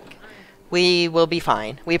 Yeah. Like, we will be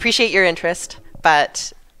fine. We appreciate your interest,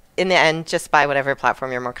 but in the end, just buy whatever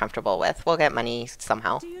platform you're more comfortable with. We'll get money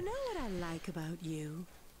somehow. Do you know what I like about you?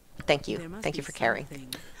 Thank you. Thank you for caring.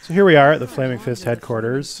 So here we are at the Flaming Fist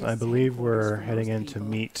headquarters. I believe we're heading in to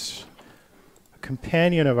meet a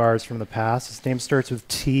companion of ours from the past. His name starts with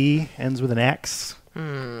T, ends with an X.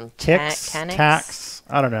 Tix, Tax,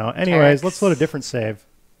 I don't know. Anyways, let's load a different save.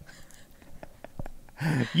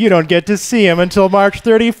 You don't get to see him until March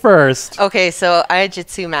 31st. Okay, so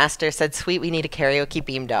Jitsu Master said, sweet, we need a karaoke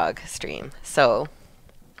Beamdog stream. So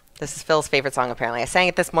this is Phil's favorite song, apparently. I sang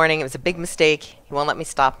it this morning. It was a big mistake. He won't let me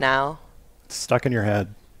stop now. It's stuck in your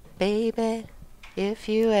head. Baby, if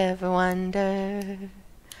you ever wonder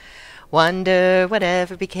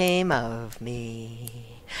whatever became of me.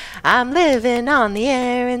 I'm living on the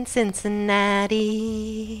air in Cincinnati.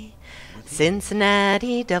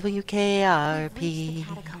 Cincinnati, WKRP.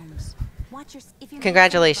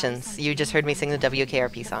 Congratulations, you just heard me sing the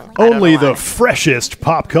WKRP song. Only the freshest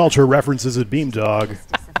pop culture references at Beamdog.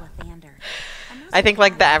 I think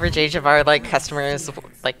like the average age of our like customers is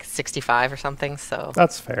like 65 or something, so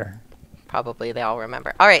that's fair. Probably they all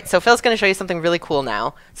remember. All right, so Phil's going to show you something really cool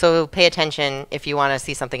now. So pay attention if you want to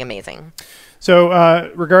see something amazing.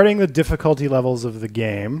 So regarding the difficulty levels of the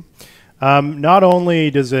game, not only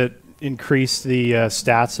does it increase the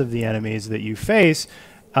stats of the enemies that you face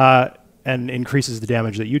and increases the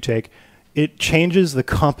damage that you take, it changes the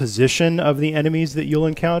composition of the enemies that you'll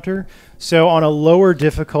encounter. So on a lower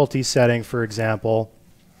difficulty setting, for example,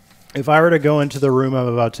 if I were to go into the room I'm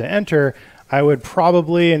about to enter, I would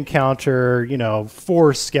probably encounter,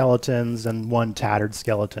 4 skeletons and 1 tattered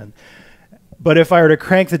skeleton. But if I were to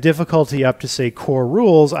crank the difficulty up to, say, core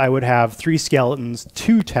rules, I would have 3 skeletons,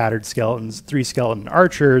 2 tattered skeletons, 3 skeleton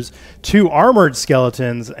archers, 2 armored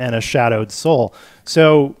skeletons, and a shadowed soul.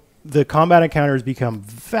 So the combat encounters become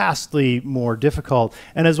vastly more difficult,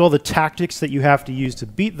 and as well the tactics that you have to use to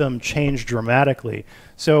beat them change dramatically.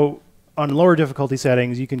 So on lower difficulty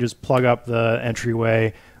settings, you can just plug up the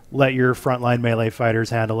entryway, let your frontline melee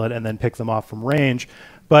fighters handle it, and then pick them off from range.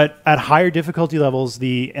 But at higher difficulty levels,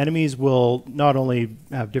 the enemies will not only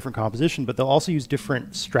have different composition, but they'll also use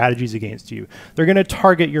different strategies against you. They're going to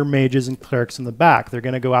target your mages and clerics in the back. They're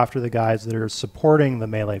going to go after the guys that are supporting the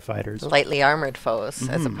melee fighters. Lightly armored foes,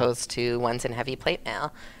 as opposed to ones in heavy plate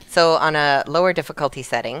mail. So on a lower difficulty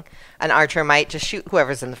setting, an archer might just shoot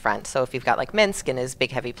whoever's in the front. So if you've got like Minsk in his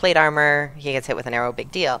big heavy plate armor, he gets hit with an arrow,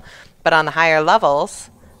 big deal. But on the higher levels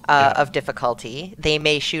of difficulty, they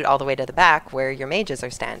may shoot all the way to the back where your mages are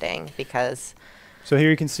standing, because... So here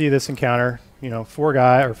you can see this encounter,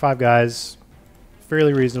 5 guys,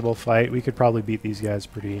 fairly reasonable fight. We could probably beat these guys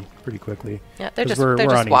pretty quickly. Yeah, they're just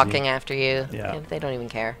walking after you. Yeah. They don't even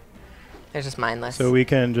care. They're just mindless. So we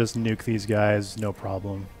can just nuke these guys, no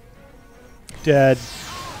problem. Dead.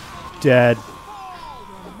 Dead.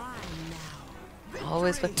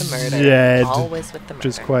 Always with the murder. Dead. Always with the murder.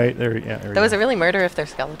 Just quite there. Yeah. There was a really murder if they're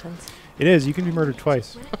skeletons. It is. You can be murdered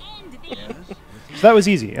twice. So that was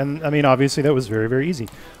easy, and I mean, obviously that was very, very easy.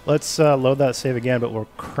 Let's load that save again, but we'll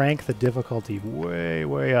crank the difficulty way,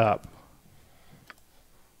 way up.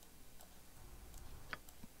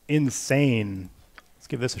 Insane. Let's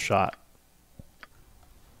give this a shot.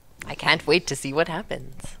 I can't wait to see what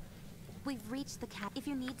happens. We've reached the cap. If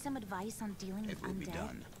you need some advice on dealing with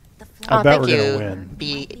undead, I bet thank we're you, gonna win.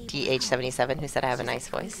 BDH77, who said I have a nice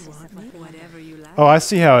voice. Whatever you like. Oh, I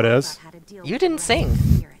see how it is. You didn't sing.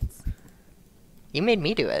 You made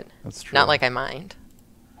me do it. That's true. Not like I mind.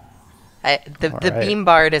 The All right. Beam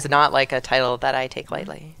Bard is not like a title that I take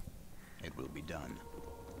lightly. It will be done.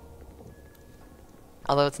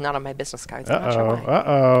 Although it's not on my business cards. I'm not sure Uh-oh. why.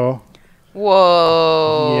 Uh-oh.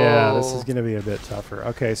 Whoa. Yeah, this is going to be a bit tougher.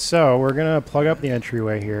 Okay, so we're going to plug up the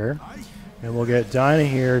entryway here. And we'll get Dinah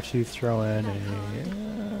here to throw in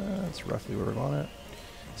a... that's roughly where we want it.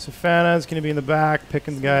 Safana is going to be in the back,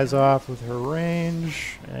 picking the guys off with her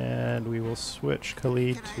range. And we will switch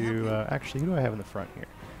Khalid to... actually, who do I have in the front here?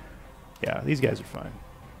 Yeah, these guys are fine.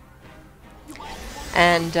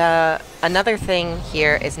 And another thing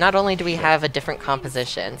here is not only do we have a different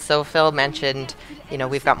composition. So Phil mentioned, you know,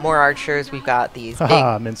 we've got more archers, we've got these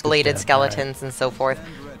big bladed skeletons and so forth.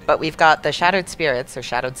 But we've got the shadowed spirits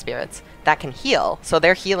that can heal. So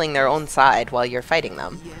they're healing their own side while you're fighting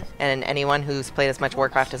them. And anyone who's played as much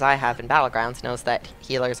Warcraft as I have in Battlegrounds knows that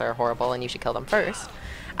healers are horrible and you should kill them first.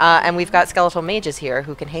 And we've got skeletal mages here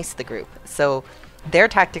who can haste the group. So their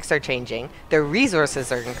tactics are changing, their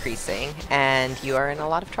resources are increasing, and you are in a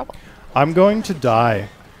lot of trouble. I'm going to die.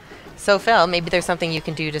 So Phil, maybe there's something you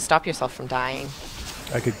can do to stop yourself from dying.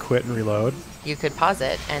 I could quit and reload. You could pause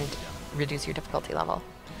it and reduce your difficulty level.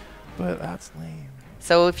 But that's lame.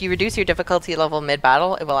 So if you reduce your difficulty level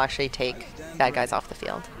mid-battle, it will actually take bad guys off the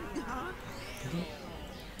field.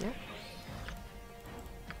 Yeah.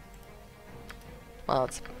 Well,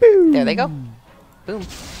 it's... There they go. Boom.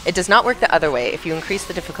 It does not work the other way. If you increase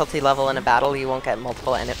the difficulty level in a battle, you won't get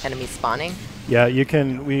multiple enemies spawning. Yeah, you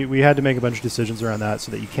can... We had to make a bunch of decisions around that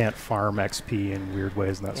so that you can't farm XP in weird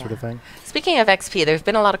ways and that sort of thing. Speaking of XP, there's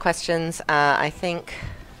been a lot of questions, I think...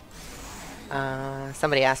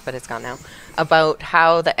 somebody asked, but it's gone now, about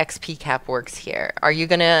how the XP cap works here. Are you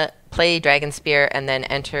going to play Dragonspear and then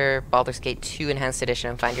enter Baldur's Gate 2 Enhanced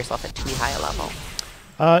Edition and find yourself at too high a level?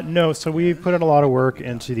 No, so we put in a lot of work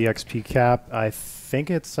into the XP cap. I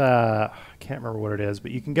think it's, I can't remember what it is,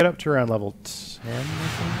 but you can get up to around level 10, I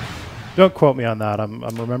think. Don't quote me on that. I'm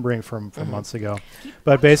remembering from months ago.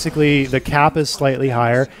 But basically, the cap is slightly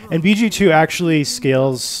higher. And BG2 actually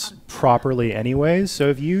scales properly anyways. So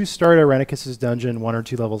if you start a Renicus's dungeon 1 or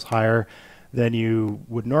 2 levels higher than you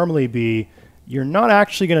would normally be, you're not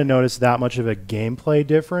actually going to notice that much of a gameplay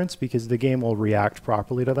difference because the game will react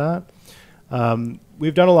properly to that.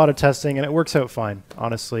 We've done a lot of testing, and it works out fine,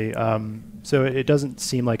 honestly. So it doesn't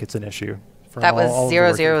seem like it's an issue. That was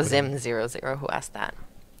 00Zim00 who asked that.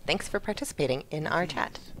 Thanks for participating in our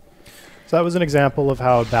chat. So that was an example of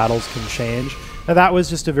how battles can change. Now that was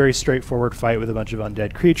just a very straightforward fight with a bunch of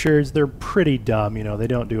undead creatures. They're pretty dumb, you know, they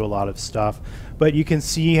don't do a lot of stuff. But you can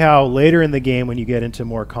see how later in the game when you get into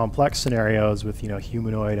more complex scenarios with, you know,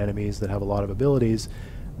 humanoid enemies that have a lot of abilities,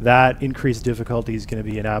 that increased difficulty is going to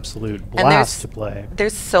be an absolute blast to play.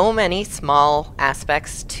 There's so many small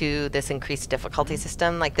aspects to this increased difficulty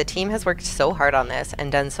system. Like, the team has worked so hard on this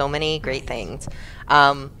and done so many great things.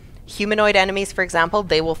 Humanoid enemies, for example,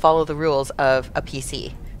 they will follow the rules of a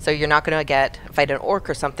PC. So you're not going to fight an orc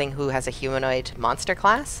or something who has a humanoid monster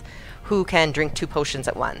class who can drink 2 potions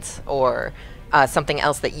at once, or something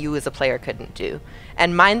else that you as a player couldn't do.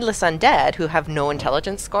 And mindless undead who have no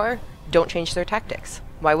intelligence score don't change their tactics.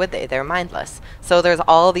 Why would they? They're mindless. So there's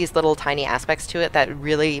all these little tiny aspects to it that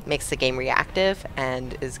really makes the game reactive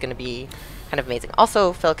and is going to be kind of amazing.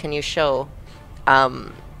 Also, Phil, can you show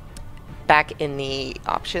back in the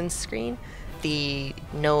options screen the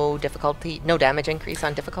no damage increase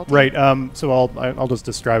on difficulty? Right. So I'll just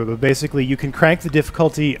describe it. But basically, you can crank the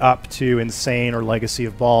difficulty up to Insane or Legacy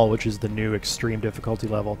of Bhaal, which is the new extreme difficulty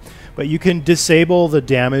level. But you can disable the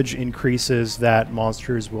damage increases that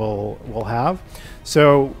monsters will have.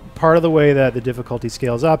 So part of the way that the difficulty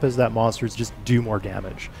scales up is that monsters just do more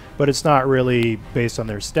damage, but it's not really based on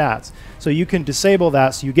their stats. So you can disable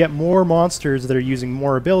that so you get more monsters that are using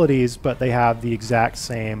more abilities, but they have the exact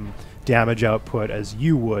same damage output as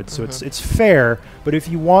you would. So it's fair, but if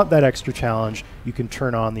you want that extra challenge, you can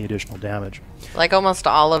turn on the additional damage. Like almost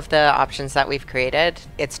all of the options that we've created,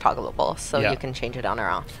 it's toggleable, so you can change it on or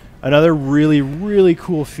off. Another really, really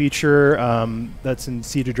cool feature that's in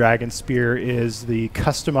Siege of Dragonspear is the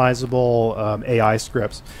customizable AI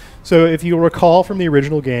scripts. So if you recall from the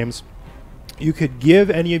original games, you could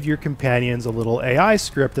give any of your companions a little AI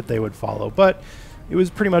script that they would follow, but it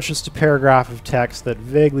was pretty much just a paragraph of text that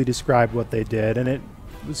vaguely described what they did, and it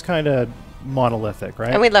was kind of monolithic,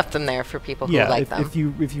 right? And we left them there for people who like them.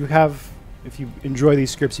 If you have if you enjoy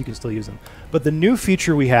these scripts, you can still use them. But the new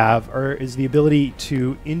feature we have is the ability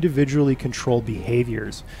to individually control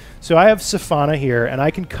behaviors. So I have Safana here, and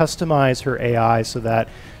I can customize her AI so that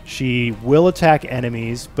she will attack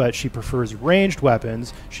enemies, but she prefers ranged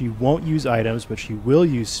weapons. She won't use items, but she will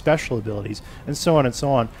use special abilities, and so on and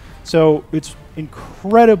so on. So it's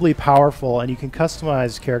incredibly powerful, and you can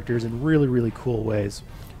customize characters in really, really cool ways.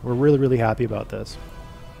 We're really, really happy about this.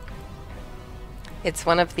 It's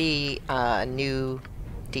one of the new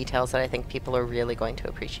details that I think people are really going to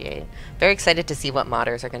appreciate. Very excited to see what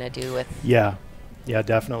modders are going to do with Yeah,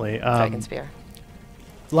 definitely. Dragonspear.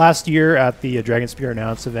 Last year at the Dragonspear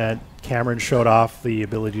Announce event, Cameron showed off the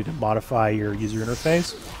ability to modify your user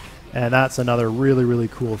interface. And that's another really, really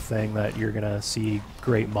cool thing that you're going to see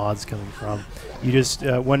great mods coming from. You just,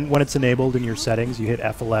 when it's enabled in your settings, you hit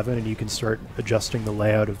F11 and you can start adjusting the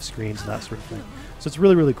layout of screens and that sort of thing. So it's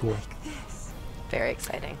really, really cool. Very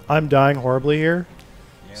exciting. I'm dying horribly here,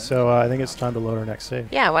 so I think it's time to load our next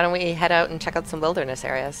save. Yeah, why don't we head out and check out some wilderness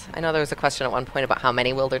areas? I know there was a question at one point about how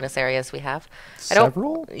many wilderness areas we have.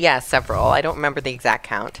 Several? Yeah, several. I don't remember the exact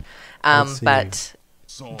count. But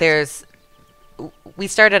we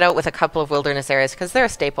started out with a couple of wilderness areas because they're a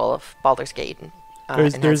staple of Baldur's Gate.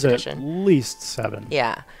 There's at least 7.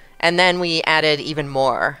 Yeah. And then we added even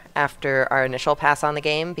more after our initial pass on the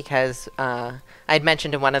game because I'd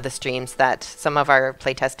mentioned in one of the streams that some of our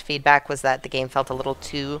playtest feedback was that the game felt a little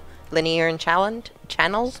too linear and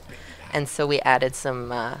channeled. And so we added some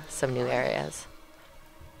new areas.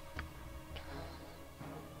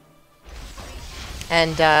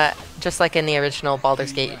 And just like in the original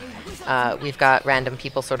Baldur's Gate, we've got random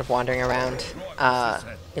people sort of wandering around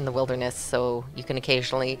in the wilderness, so you can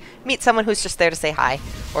occasionally meet someone who's just there to say hi,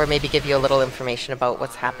 or maybe give you a little information about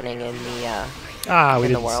what's happening in the we in the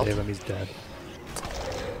didn't world. save him, he's dead.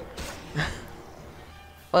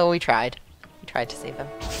 Well, we tried. We tried to save him.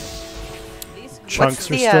 Chunks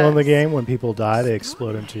are still in the game. When people die, they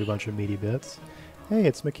explode into a bunch of meaty bits. Hey,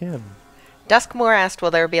 it's McKim. Duskmoor asked,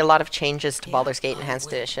 will there be a lot of changes to Baldur's Gate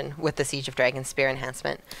Enhanced Edition with the Siege of Dragonspear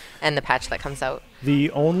enhancement and the patch that comes out?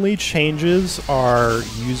 The only changes are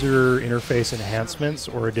user interface enhancements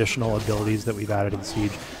or additional abilities that we've added in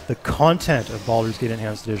Siege. The content of Baldur's Gate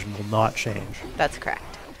Enhanced Edition will not change. That's correct.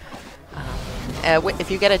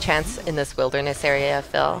 If you get a chance in this wilderness area,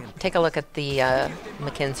 Phil, take a look at the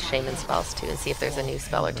McKinn's Shaman spells too and see if there's a new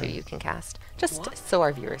spell or two you can cast, just so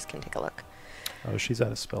our viewers can take a look. Oh, she's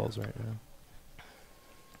out of spells right now.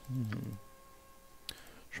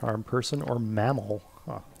 Charm person or mammal.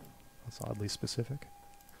 Huh. That's oddly specific.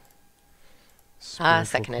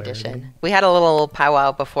 Second edition. We had a little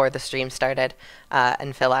powwow before the stream started,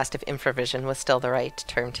 and Phil asked if Infravision was still the right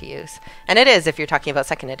term to use. And it is if you're talking about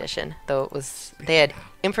second edition, though they had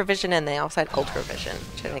Infravision and they also had Ultravision,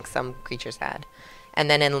 which I think some creatures had. And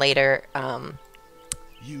then in later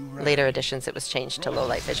editions it was changed to low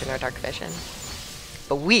light vision or dark vision.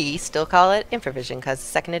 But we still call it Infravision because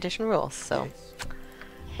second edition rules, so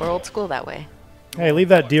we're old school that way. Hey, leave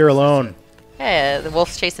that deer alone. Hey, the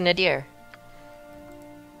wolf's chasing a deer.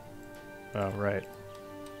 Oh, right.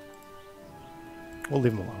 We'll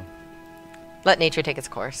leave him alone. Let nature take its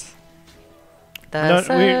course. No,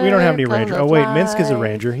 we don't have any ranger. Oh, wait, Minsk is a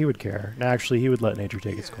ranger. He would care. No, actually, he would let nature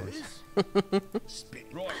take its course.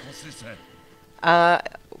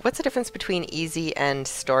 What's the difference between easy and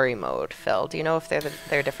story mode, Phil? Do you know if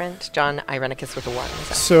they're different? John Irenicus with the 1.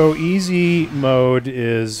 So easy mode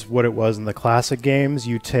is what it was in the classic games.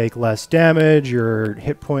 You take less damage, your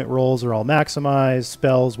hit point rolls are all maximized,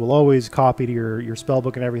 spells will always copy to your spell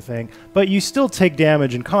book and everything, but you still take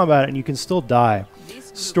damage in combat and you can still die.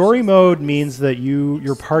 Story mode means that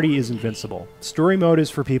your party is invincible. Story mode is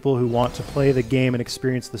for people who want to play the game and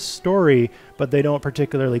experience the story, but they don't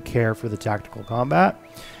particularly care for the tactical combat.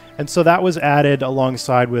 And so that was added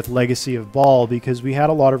alongside with Legacy of Bhaal because we had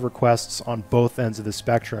a lot of requests on both ends of the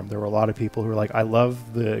spectrum. There were a lot of people who were like, I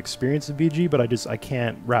love the experience of BG, but I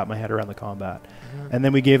can't wrap my head around the combat. And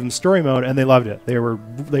then we gave them story mode and they loved it. They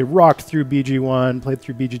rocked through BG1, played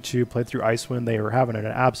through BG2, played through Icewind. They were having an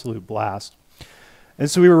absolute blast.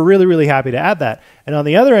 And so we were really, really happy to add that. And on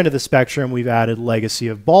the other end of the spectrum, we've added Legacy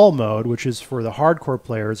of Bhaal mode, which is for the hardcore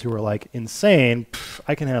players who are like, insane,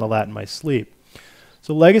 I can handle that in my sleep.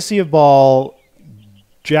 So Legacy of Bhaal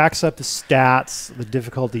jacks up the stats, the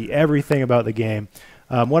difficulty, everything about the game.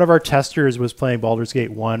 One of our testers was playing Baldur's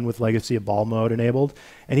Gate 1 with Legacy of Bhaal mode enabled,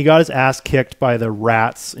 and he got his ass kicked by the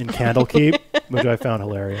rats in Candlekeep, which I found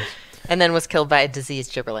hilarious. And then was killed by a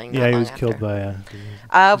diseased gibberling. Yeah, he was killed by a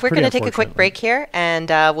disease. We're going to take a quick break here, and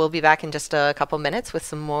we'll be back in just a couple minutes with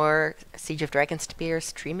some more Siege of Dragonspear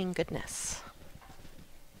streaming goodness.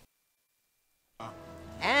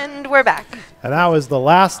 And we're back. And that was the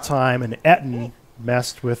last time an Etten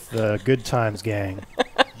messed with the Good Times gang.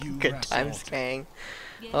 Good times, gang.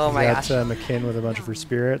 Oh my gosh. Got McKin with a bunch of her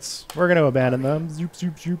spirits. We're going to abandon them. Zoop,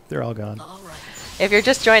 zoop, zoop. They're all gone. If you're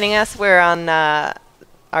just joining us, we're on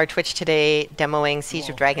our Twitch today demoing Siege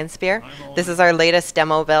of Dragonspear. This is our latest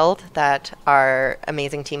demo build that our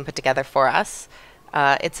amazing team put together for us.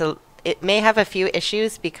 It may have a few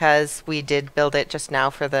issues because we did build it just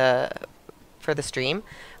now for the stream,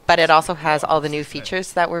 but it also has all the new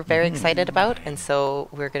features that we're very excited about, and so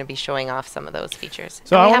we're going to be showing off some of those features.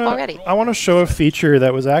 So already. I want to show a feature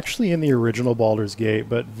that was actually in the original Baldur's Gate,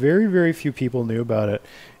 but very, very few people knew about it.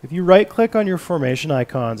 If you right-click on your formation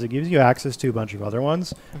icons, it gives you access to a bunch of other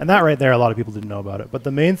ones, and that right there, a lot of people didn't know about it. But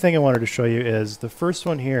the main thing I wanted to show you is the first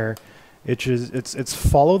one here, it's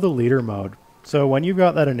follow the leader mode. So when you've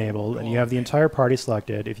got that enabled and you have the entire party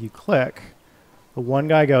selected, if you click, the one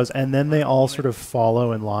guy goes, and then they all sort of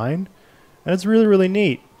follow in line. And it's really, really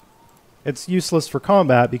neat. It's useless for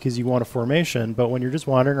combat because you want a formation, but when you're just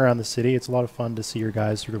wandering around the city, it's a lot of fun to see your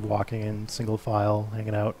guys sort of walking in single file,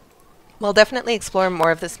 hanging out. We'll definitely explore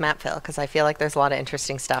more of this map, Phil, because I feel like there's a lot of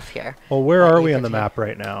interesting stuff here. Well, where are we on the map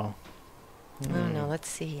right now? Oh, no, let's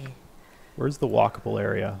see. Where's the walkable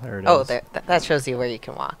area? There it is. Oh, there, that shows you where you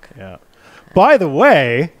can walk. Yeah. By the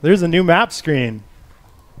way, there's a new map screen.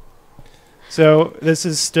 So this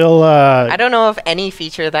is still... I don't know if any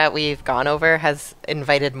feature that we've gone over has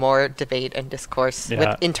invited more debate and discourse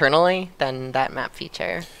internally than that map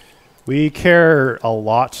feature. We care a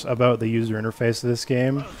lot about the user interface of this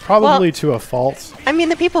game, probably to a fault. I mean,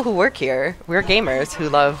 the people who work here, we're gamers who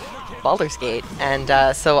love Baldur's Gate,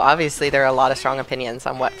 and so obviously there are a lot of strong opinions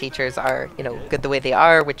on what features are, good the way they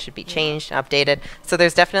are, which should be changed and updated. So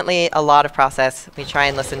there's definitely a lot of process. We try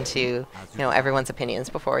and listen to, everyone's opinions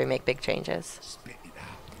before we make big changes.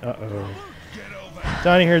 Uh-oh.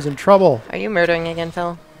 Donnie here's in trouble. Are you murdering again,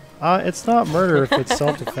 Phil? It's not murder if it's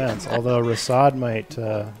self-defense, although Rasad might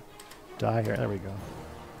die here. There we go.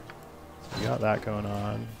 So we got that going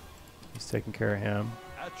on. He's taking care of him.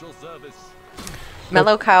 At your service.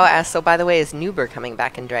 Mellow Cow asks, so by the way, is Nuber coming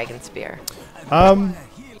back in Dragonspear?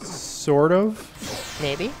 Sort of.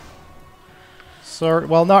 Maybe?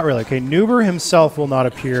 Well, not really. Okay, Nuber himself will not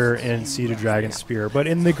appear in Siege of Dragonspear, but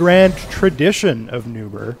in the grand tradition of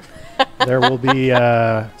Nuber, there will be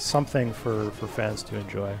something for fans to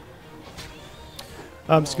enjoy.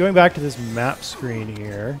 So going back to this map screen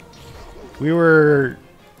here, we were,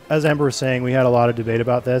 as Amber was saying, we had a lot of debate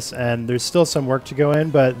about this, and there's still some work to go in,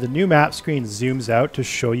 but the new map screen zooms out to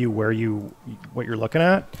show you what you're looking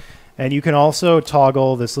at. And you can also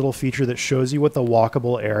toggle this little feature that shows you what the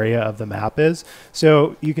walkable area of the map is.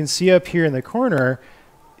 So you can see up here in the corner,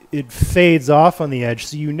 it fades off on the edge,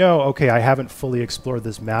 so okay, I haven't fully explored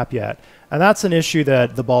this map yet. And that's an issue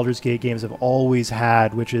that the Baldur's Gate games have always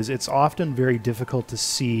had, which is it's often very difficult to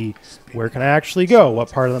see where can I actually go, what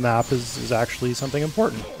part of the map is actually something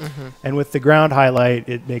important. Mm-hmm. And with the ground highlight,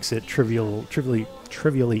 it makes it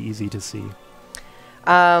trivially easy to see.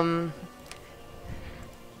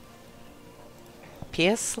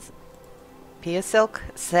 Pia Silk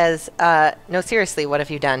says, no, seriously, what have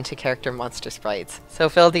you done to character monster sprites? So,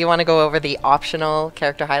 Phil, do you want to go over the optional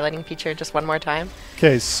character highlighting feature just one more time?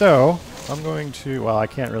 Okay, so I'm going to, well, I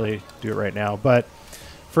can't really do it right now, but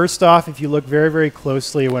first off, if you look very, very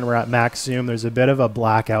closely when we're at max zoom, there's a bit of a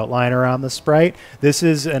black outline around the sprite. This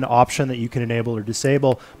is an option that you can enable or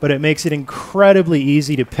disable, but it makes it incredibly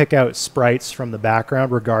easy to pick out sprites from the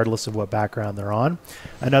background, regardless of what background they're on.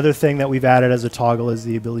 Another thing that we've added as a toggle is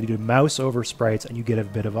the ability to mouse over sprites, and you get a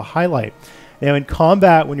bit of a highlight. Now, in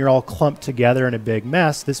combat, when you're all clumped together in a big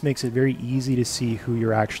mess, this makes it very easy to see who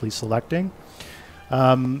you're actually selecting.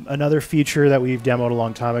 Another feature that we've demoed a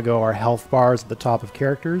long time ago are health bars at the top of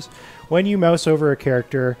characters. When you mouse over a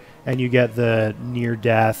character and you get the near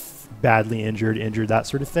death, badly injured, that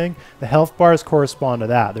sort of thing, the health bars correspond to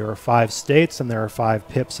that. There are 5 states and there are 5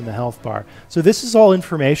 pips in the health bar. So this is all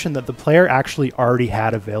information that the player actually already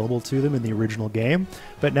had available to them in the original game,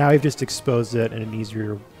 but now you've just exposed it in an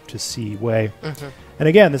easier to see way. Mm-hmm. And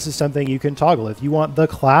again, this is something you can toggle. If you want the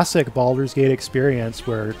classic Baldur's Gate experience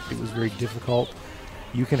where it was very difficult,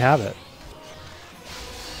 you can have it.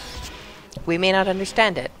 We may not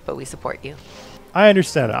understand it, but we support you. I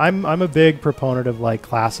understand it. I'm a big proponent of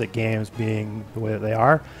classic games being the way that they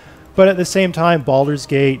are, but at the same time, Baldur's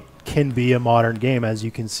Gate can be a modern game, as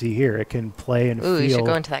you can see here. It can play and feel. Ooh, you should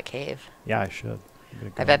go into that cave. Yeah, I should.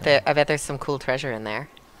 I bet there's some cool treasure in there.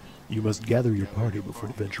 You must gather your party before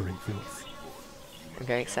venturing forth. I'm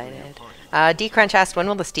very excited. D-Crunch asked, when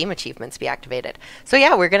will the Steam achievements be activated? So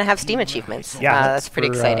yeah, we're going to have Steam achievements. Yeah, that's pretty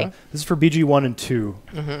exciting. This is for BG 1 and 2.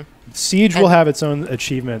 Siege will have its own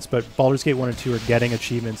achievements, but Baldur's Gate 1 and 2 are getting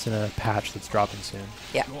achievements in a patch that's dropping soon.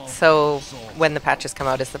 Yeah, so when the patches come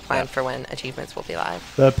out is the plan for when achievements will be live.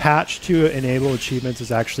 The patch to enable achievements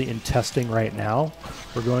is actually in testing right now.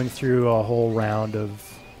 We're going through a whole round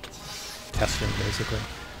of testing, basically.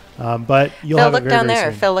 But you'll Phil, have look it very, down very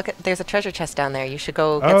there. soon. Phil, look, there's a treasure chest down there. You should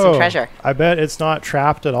go get some treasure. I bet it's not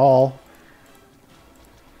trapped at all.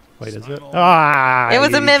 Wait, is it? Ah! It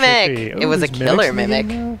was a you mimic. trippy. It Ooh, was a there's killer mimics in the mimic.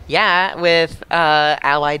 game now? Yeah, with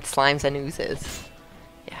allied slimes and oozes.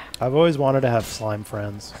 Yeah. I've always wanted to have slime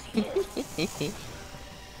friends. He's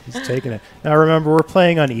taking it. Now remember, we're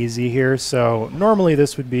playing on easy here, so normally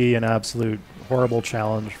this would be an absolute horrible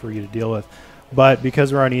challenge for you to deal with. But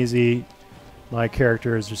because we're on easy, my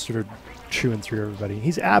character is just sort of chewing through everybody.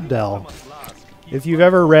 He's Abdel. If you've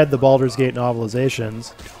ever read the Baldur's Gate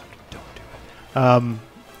novelizations,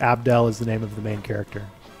 Abdel is the name of the main character.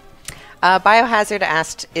 Biohazard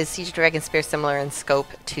asked, is Siege of Dragonspear similar in scope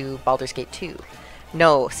to Baldur's Gate 2?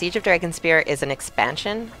 No, Siege of Dragonspear is an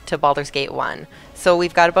expansion to Baldur's Gate 1. So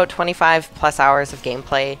we've got about 25 plus hours of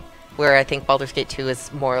gameplay, where I think Baldur's Gate 2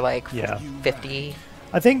 is more like 50.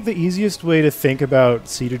 I think the easiest way to think about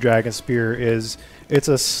Siege of Dragonspear is it's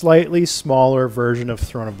a slightly smaller version of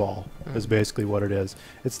Throne of Bhaal, is basically what it is.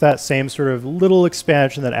 It's that same sort of little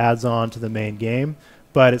expansion that adds on to the main game,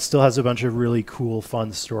 but it still has a bunch of really cool,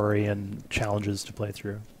 fun story and challenges to play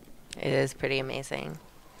through. It is pretty amazing.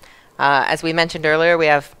 As we mentioned earlier, we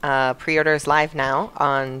have pre-orders live now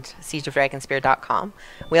on siegeofdragonspear.com.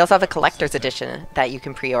 We also have a collector's edition that you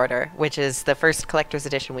can pre-order, which is the first collector's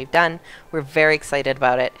edition we've done. We're very excited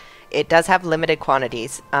about it. It does have limited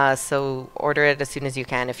quantities, so order it as soon as you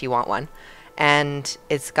can if you want one. And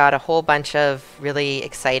it's got a whole bunch of really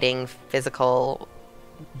exciting physical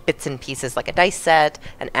bits and pieces, like a dice set,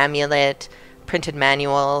 an amulet, printed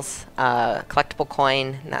manuals, collectible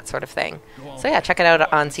coin, and that sort of thing. So yeah, check it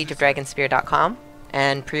out on siegeofdragonspear.com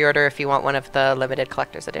and pre-order if you want one of the limited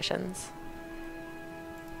collector's editions.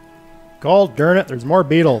 God darn it, there's more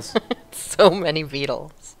beetles. So many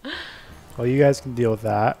beetles. Well, you guys can deal with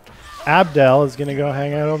that. Abdel is going to go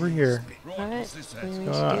hang out over here.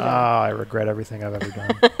 What? I regret everything I've ever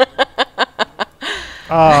done.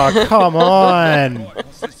 Oh, come on.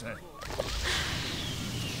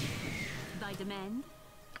 By demand.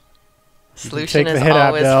 Solution Take is the hit,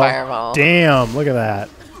 always Abdel. fireball. Damn, look at that.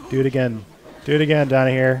 Do it again. Do it again down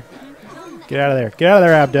here. Get out of there. Get out of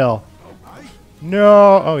there, Abdel.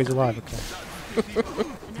 No. Oh, he's alive. Okay.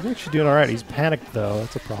 He's actually doing all right. He's panicked, though.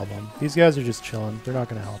 That's a problem. These guys are just chilling. They're not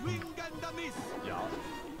going to help him.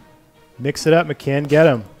 Mix it up, McKin. Get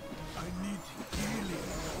him.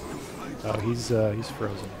 Oh, he's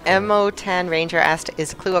frozen. MO10 Ranger asked,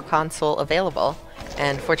 is CLUAConsole available?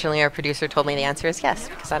 And fortunately, our producer told me the answer is yes,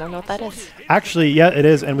 because I don't know what that is. Actually, yeah, it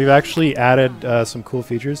is, and we've actually added some cool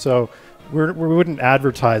features. So we wouldn't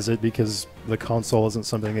advertise it because the console isn't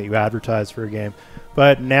something that you advertise for a game.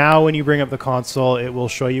 But now when you bring up the console, it will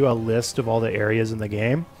show you a list of all the areas in the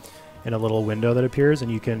game in a little window that appears,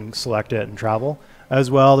 and you can select it and travel. As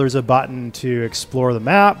well, there's a button to explore the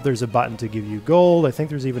map. There's a button to give you gold. I think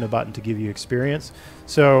there's even a button to give you experience.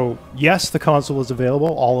 So yes, the console is available.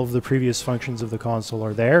 All of the previous functions of the console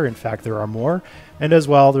are there. In fact, there are more. And as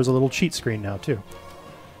well, there's a little cheat screen now too.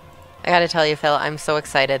 I gotta tell you, Phil, I'm so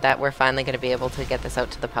excited that we're finally gonna be able to get this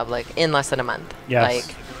out to the public in less than a month. Yes.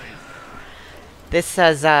 Like, this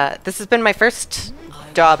has been my first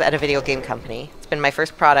job at a video game company. It's been my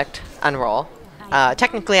first product, Unroll.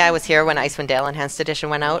 Technically, I was here when Icewind Dale Enhanced Edition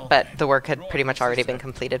went out, but the work had pretty much already been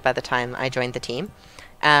completed by the time I joined the team.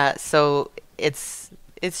 So it's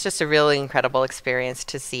just a really incredible experience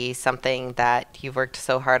to see something that you've worked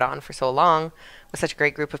so hard on for so long with such a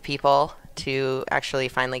great group of people to actually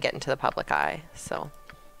finally get into the public eye. So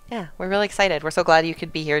yeah, we're really excited. We're so glad you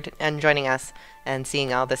could be here and joining us and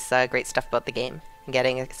seeing all this great stuff about the game and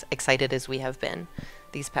getting excited as we have been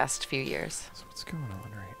these past few years. So what's going on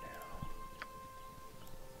right now?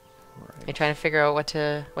 You're trying to figure out what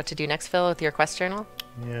to do next, Phil, with your quest journal?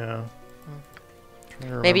 Yeah.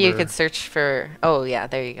 Maybe you could search for. Oh yeah,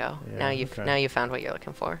 there you go. Yeah, Now you found what you're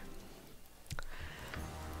looking for.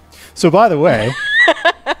 So by the way,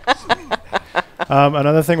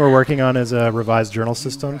 another thing we're working on is a revised journal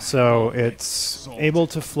system. So it's able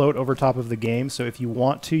to float over top of the game. So if you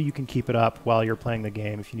want to, you can keep it up while you're playing the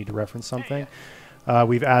game if you need to reference something.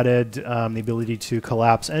 We've added the ability to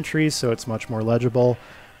collapse entries, so it's much more legible.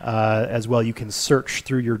 As well, you can search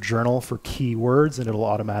through your journal for keywords, and it'll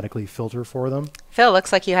automatically filter for them. Phil,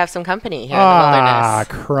 looks like you have some company here in the wilderness. Ah,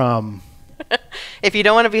 crumb. If you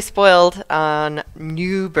don't want to be spoiled on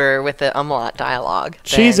Nuber with the umlaut dialogue.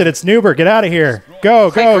 Cheese it, it's Nuber. Get out of here. Go,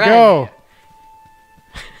 go, go.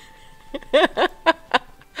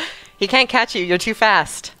 He can't catch you. You're too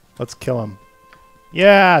fast. Let's kill him.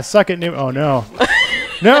 Yeah, suck it, Nuber. Oh, no.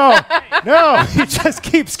 No, no, he just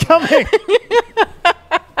keeps coming.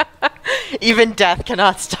 Even death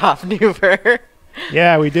cannot stop Nuber.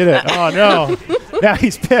 Yeah, we did it. Oh, no. Now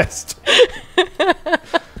he's pissed.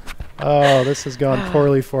 Oh, this has gone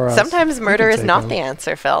poorly for us. Sometimes murder is not the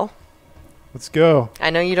answer, Phil. Let's go. I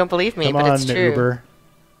know you don't believe me, Come but on, it's true. Uber.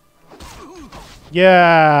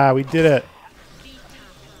 Yeah, we did it.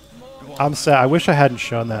 I'm sad. I wish I hadn't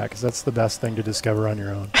shown that, because that's the best thing to discover on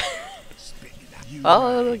your own.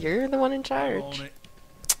 Oh, you're the one in charge.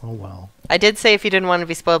 Oh, well. I did say if you didn't want to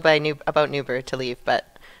be spoiled by about Nuber to leave,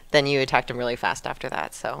 but then you attacked him really fast after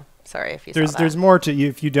that, so sorry if you saw that. There's more to you.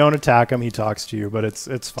 If you don't attack him, he talks to you, but it's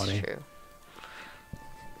funny. It's true.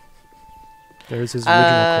 There's his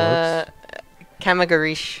original corpse.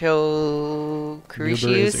 Kamagarisho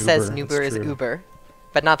Kurishiu says Nuber is true. Uber,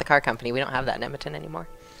 but not the car company. We don't have that in Edmonton anymore.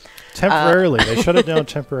 Temporarily. They shut it down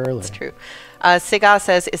temporarily. It's true. Siga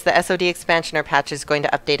says, is the SOD expansion or patches going to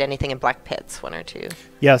update anything in Black Pits 1 or 2?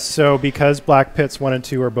 Yes, so because Black Pits 1 and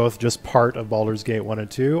 2 are both just part of Baldur's Gate 1 and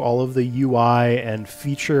 2, all of the UI and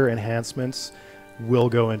feature enhancements will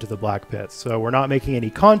go into the Black Pits. So we're not making any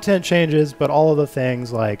content changes, but all of the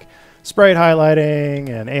things like sprite highlighting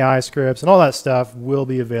and AI scripts and all that stuff will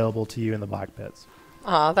be available to you in the Black Pits.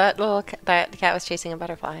 Oh, that little that cat was chasing a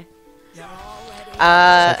butterfly. It's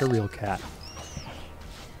like a real cat.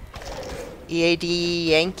 EAD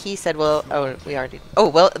Yankee said, well,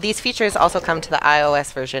 these features also come to the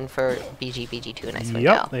iOS version for BG, BG2, and Icewind Dale.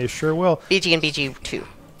 Yep, they sure will. BG and BG2.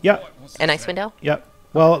 Yep. And Icewind Dale? Yep.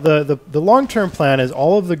 Well, the long-term plan is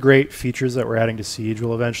all of the great features that we're adding to Siege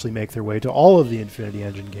will eventually make their way to all of the Infinity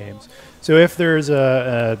Engine games. So if there's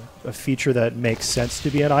a feature that makes sense to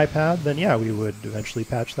be an iPad, then yeah, we would eventually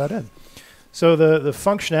patch that in. So the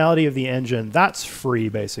functionality of the engine, that's free,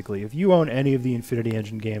 basically. If you own any of the Infinity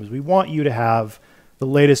Engine games, we want you to have the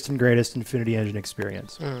latest and greatest Infinity Engine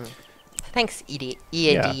experience. Thanks, EAD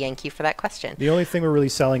Yankee, for that question. The only thing we're really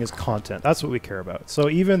selling is content. That's what we care about. So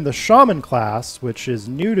even the Shaman class, which is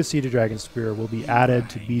new to Siege of Dragonspear, will be added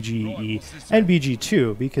to BGE and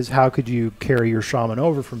BG2, because how could you carry your Shaman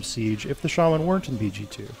over from Siege if the Shaman weren't in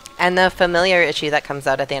BG2? And the familiar issue that comes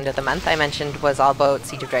out at the end of the month I mentioned was all about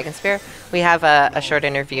Siege of Dragonspear. We have a short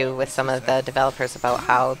interview with some of the developers about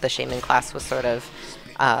how the Shaman class was sort of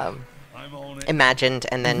imagined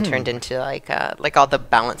and then turned into like all the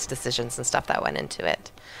balance decisions and stuff that went into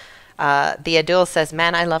it. The Adul says,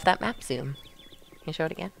 man, I love that map zoom. Can you show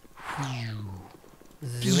it again?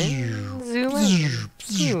 Zoom in, zoom in,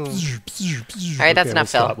 zoom. All right, that's enough,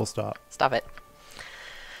 Phil. We'll stop. Stop it.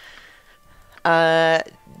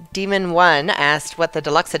 Demon1 asked what the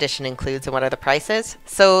deluxe edition includes and what are the prices.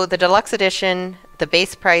 So the deluxe edition, the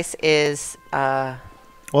base price is Well,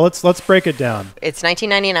 let's break it down. it's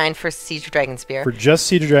 $19.99 for Siege of Dragonspear. For just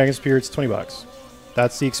Siege of Dragonspear, it's $20.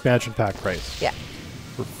 That's the expansion pack price. Yeah.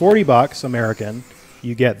 For $40 American,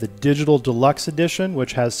 you get the digital deluxe edition,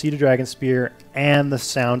 which has Siege of Dragonspear and the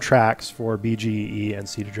soundtracks for BGE and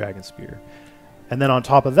Siege of Dragonspear. And then on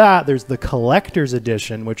top of that, there's the collector's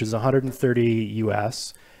edition, which is $130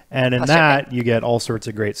 US, and in Plus that shipping. you get all sorts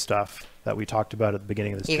of great stuff that we talked about at the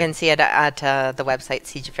beginning of this. You can see it at the website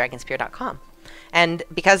siegeofdragonspear.com. And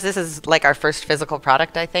because this is like our first physical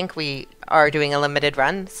product, I think we are doing a limited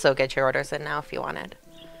run, so get your orders in now if you want it.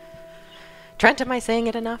 Trent, am I saying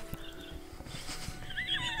it enough?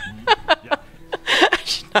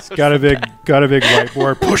 It's got a big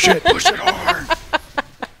whiteboard. Push it hard.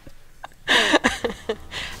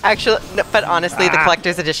 Actually, no, but honestly, the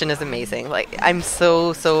collector's edition is amazing. Like, I'm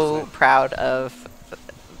so proud of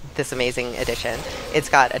this amazing edition. It's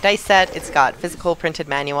got a dice set. It's got physical printed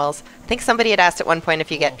manuals. I think somebody had asked at one point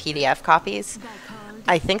if you get PDF copies.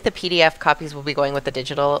 I think the PDF copies will be going with the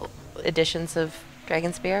digital editions of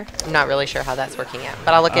Dragonspear. I'm not really sure how that's working yet,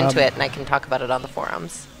 but I'll look into it and I can talk about it on the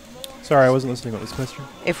forums. Sorry, I wasn't listening. What was the question?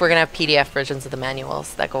 If we're going to have PDF versions of the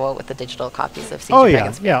manuals that go out with the digital copies of Siege Oh of yeah,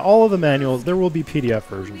 Dragonspear. yeah. All of the manuals, there will be PDF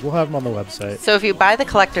versions. We'll have them on the website. So if you buy the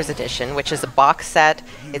collector's edition, which is a box set,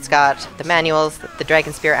 it's got the manuals, the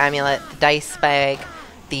Dragonspear amulet, the dice bag,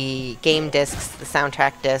 the game discs, the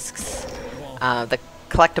soundtrack discs, the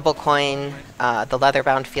collectible coin, the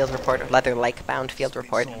leather-bound field report, or leather-like bound field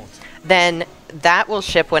report, then that will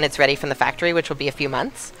ship when it's ready from the factory, which will be a few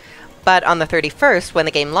months. But on the 31st, when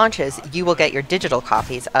the game launches, you will get your digital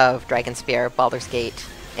copies of Dragonspear, Baldur's Gate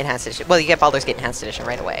Enhanced Edition. Well, you get Baldur's Gate Enhanced Edition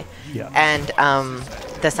right away. Yeah. And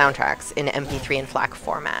the soundtracks in MP3 and FLAC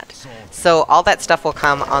format. So all that stuff will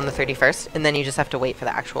come on the 31st, and then you just have to wait for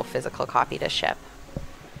the actual physical copy to ship.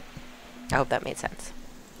 I hope that made sense.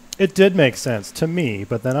 It did make sense to me,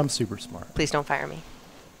 but then I'm super smart. Please don't fire me.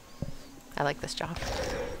 I like this job.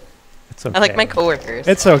 It's okay. I like my coworkers.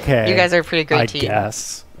 It's okay. You guys are a pretty great I team.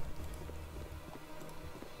 guess.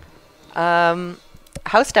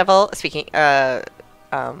 House Devil, speaking of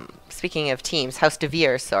teams, House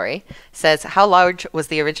DeVere, sorry, says, how large was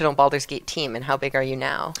the original Baldur's Gate team and how big are you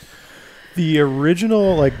now? The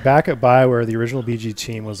original, like back at BioWare, the original BG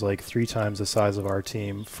team was like 3 times the size of our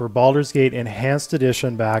team. For Baldur's Gate Enhanced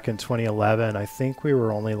Edition back in 2011, I think we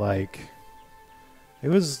were only like, it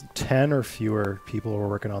was 10 or fewer people who were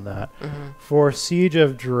working on that. For Siege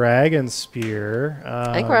of Dragonspear,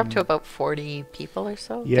 I think we're up to about 40 people or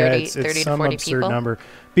so. Yeah, 30, it's 30 to some 40 absurd people. number.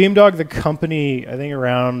 Beamdog, the company, I think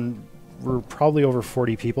we're probably over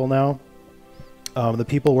 40 people now. The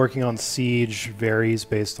people working on Siege varies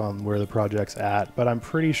based on where the project's at, but I'm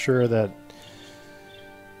pretty sure that,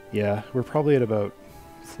 yeah, we're probably at about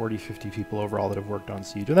 40, 50 people overall that have worked on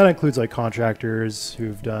Siege. And that includes like contractors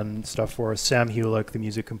who've done stuff for us. Sam Hulick, the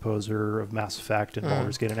music composer of Mass Effect and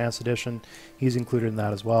Baldur's Gate Enhanced Edition, he's included in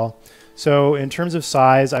that as well. So in terms of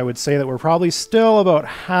size, I would say that we're probably still about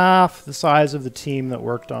half the size of the team that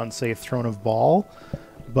worked on, say, Throne of Bhaal.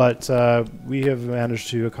 But we have managed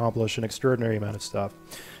to accomplish an extraordinary amount of stuff.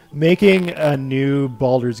 Making a new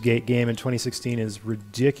Baldur's Gate game in 2016 is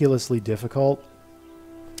ridiculously difficult,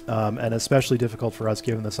 and especially difficult for us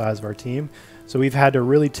given the size of our team. So we've had to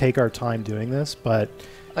really take our time doing this, but...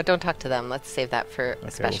 Oh, don't talk to them. Let's save that for a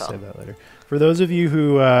special. We'll save that later. For those of you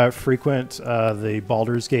who frequent the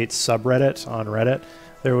Baldur's Gate subreddit on Reddit,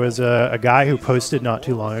 there was a guy who posted not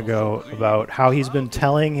too long ago about how he's been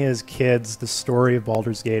telling his kids the story of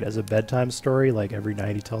Baldur's Gate as a bedtime story. Like every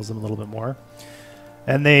night he tells them a little bit more.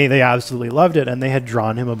 And they absolutely loved it. And they had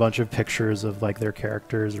drawn him a bunch of pictures of like their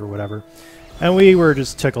characters or whatever. And we were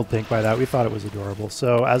just tickled pink by that. We thought it was adorable.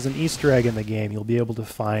 So as an Easter egg in the game, you'll be able to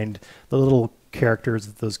find the little characters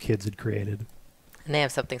that those kids had created. And they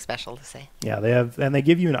have something special to say. Yeah, they have, and they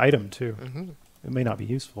give you an item too. It may not be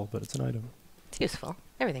useful, but it's an item. It's useful.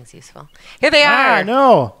 Everything's useful. Here they are! Ah,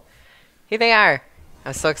 no! Here they are.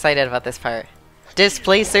 I'm so excited about this part.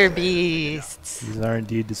 Displacer beasts. These are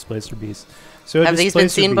indeed Displacer beasts. So Have these been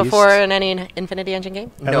seen before in any Infinity Engine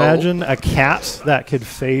game? Imagine a cat that could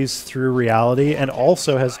phase through reality and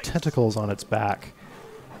also has tentacles on its back.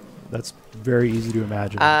 That's very easy to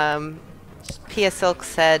imagine. Pia Silk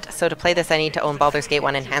said, so to play this I need to own Baldur's Gate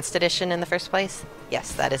 1 Enhanced Edition in the first place?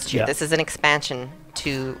 Yes, that is true. Yeah. This is an expansion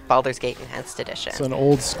to Baldur's Gate Enhanced Edition. It's an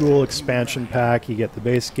old school expansion pack. You get the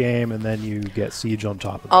base game and then you get Siege on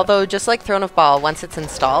top of it. Although, just like Throne of Bhaal, once it's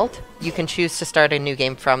installed, you can choose to start a new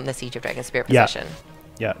game from the Siege of Dragonspear position.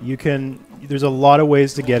 Yeah, you can. There's a lot of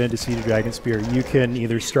ways to get into Siege of Dragonspear. You can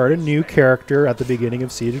either start a new character at the beginning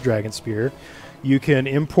of Siege of Dragonspear. You can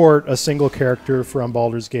import a single character from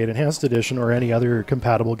Baldur's Gate Enhanced Edition or any other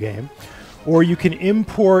compatible game. Or you can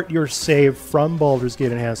import your save from Baldur's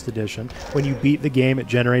Gate Enhanced Edition. When you beat the game, it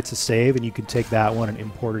generates a save, and you can take that one and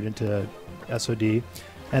import it into SOD.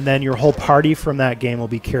 And then your whole party from that game will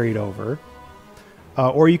be carried over.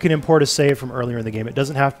 Or you can import a save from earlier in the game. It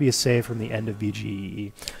doesn't have to be a save from the end of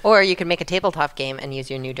BGE. Or you can make a tabletop game and use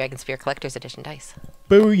your new Dragonspear Collector's Edition dice.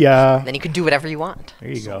 Booyah! Then you can do whatever you want. There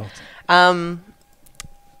you go.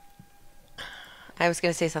 I was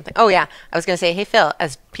going to say something. Oh, yeah. I was going to say, hey, Phil,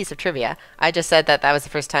 as a piece of trivia, I just said that was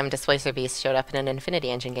the first time Displacer Beast showed up in an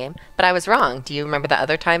Infinity Engine game. But I was wrong. Do you remember the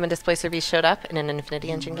other time a Displacer Beast showed up in an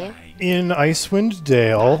Infinity Engine game? In Icewind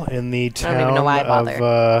Dale, in the town don't even know why I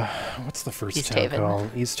bother. what's the first East town Haven.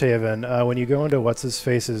 called? East Haven. When you go into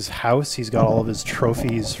What's-His-Face's house, he's got all of his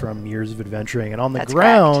trophies from years of adventuring. And on the That's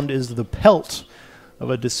ground correct. is the pelt of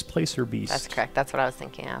a Displacer Beast. That's correct. That's what I was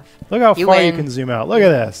thinking of. Look how You far you win. can zoom out. Look at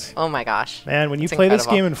this. Oh, my gosh. Man, when you That's play this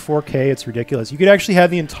incredible. game in 4K, it's ridiculous. You could actually have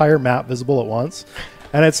the entire map visible at once.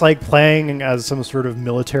 And it's like playing as some sort of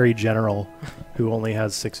military general who only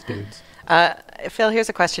has 6 dudes. Phil, here's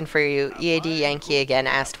a question for you. EAD Yankee again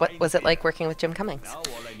asked, what was it like working with Jim Cummings?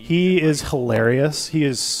 He is hilarious. He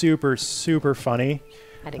is super, super funny.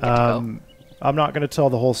 I didn't get to go. I'm not going to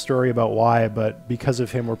tell the whole story about why, but because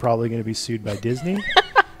of him, we're probably going to be sued by Disney.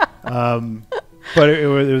 But it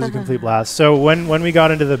was a complete blast. So when we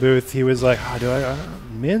got into the booth, he was like, oh,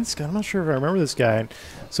 Minsk. I'm not sure if I remember this guy.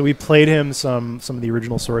 So we played him some of the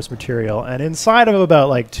original source material, and inside of about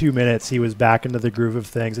like 2 minutes, he was back into the groove of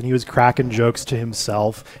things, and he was cracking jokes to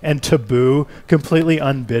himself and to Boo, completely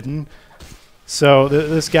unbidden. So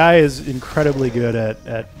this guy is incredibly good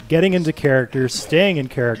at getting into character, staying in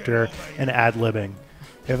character, and ad-libbing.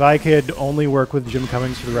 If I could only work with Jim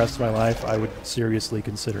Cummings for the rest of my life, I would seriously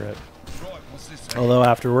consider it. Although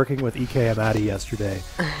after working with Ike Amati yesterday,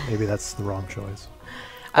 maybe that's the wrong choice.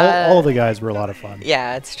 All of the guys were a lot of fun.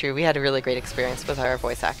 Yeah, it's true. We had a really great experience with our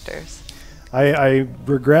voice actors. I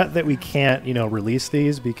regret that we can't, release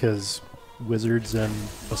these because Wizards and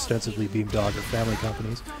ostensibly Beamdog are family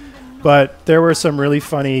companies. But there were some really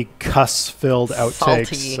funny cuss-filled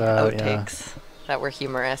outtakes. Salty outtakes that were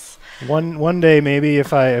humorous. One day, maybe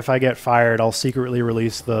if I get fired, I'll secretly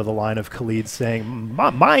release the line of Khalid saying,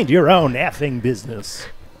 "Mind your own effing business."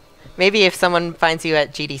 Maybe if someone finds you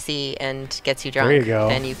at GDC and gets you drunk, there you go.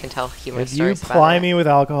 then you can tell humorous if you stories ply about me with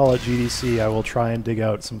alcohol at GDC, I will try and dig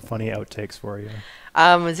out some funny outtakes for you.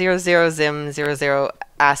 00Zim00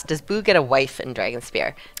 asked, does Boo get a wife in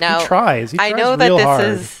Dragonspear? Now, He tries I know that real this hard.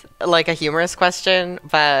 is like a humorous question,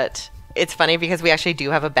 but it's funny because we actually do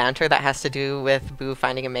have a banter that has to do with Boo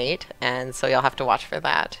finding a mate, and so you'll have to watch for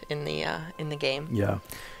that in the game. Yeah.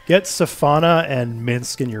 Get Safana and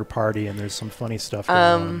Minsk in your party, and there's some funny stuff going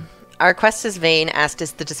on. Our Quest is Vain asked,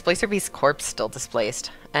 is the Displacer Beast's corpse still displaced?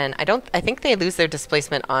 And I think they lose their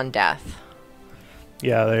displacement on death.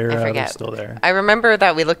 Yeah, they're forget. still there. I remember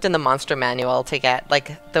that we looked in the monster manual to get,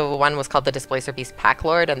 like, the one was called the Displacer Beast Pack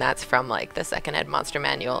Lord, and that's from, like, the second ed monster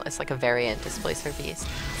manual. It's like a variant Displacer Beast.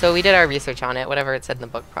 So we did our research on it. Whatever it said in the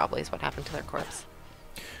book probably is what happened to their corpse.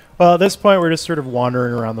 Well, at this point, we're just sort of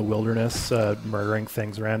wandering around the wilderness, murdering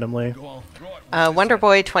things randomly.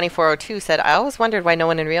 Wonderboy2402 said, I always wondered why no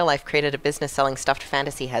one in real life created a business selling stuffed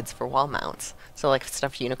fantasy heads for wall mounts. So like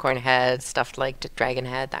stuffed unicorn heads, stuffed like dragon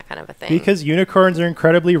head, that kind of a thing. Because unicorns are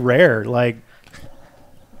incredibly rare. Like,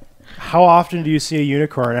 how often do you see a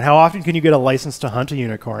unicorn? And how often can you get a license to hunt a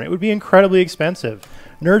unicorn? It would be incredibly expensive.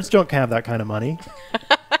 Nerds don't have that kind of money.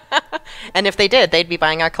 And if they did, they'd be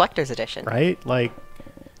buying our collector's edition. Right? Like,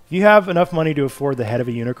 if you have enough money to afford the head of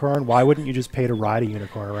a unicorn, why wouldn't you just pay to ride a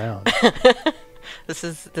unicorn around? This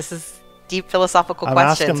is deep philosophical I'm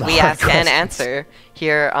questions we ask questions. and answer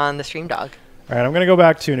here on the Stream Dog. All right, I'm going to go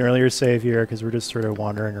back to an earlier save here because we're just sort of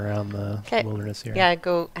wandering around the wilderness here. Yeah,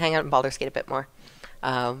 go hang out in Baldur's Gate a bit more.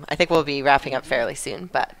 I think we'll be wrapping up fairly soon.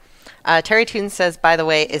 But Terry Toon says, by the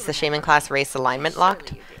way, is the Shaman class race alignment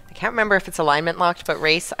locked? I can't remember if it's alignment locked, but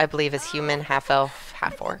race, I believe, is human, half-elf,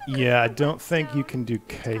 half-orc. Yeah, I don't think you can do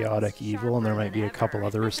chaotic evil, and there might be a couple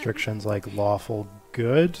other restrictions like lawful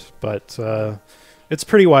good, but it's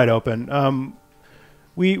pretty wide open.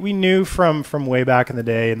 We knew from way back in the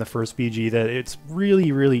day in the first BG that it's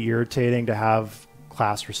really, really irritating to have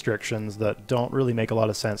class restrictions that don't really make a lot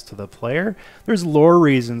of sense to the player. There's lore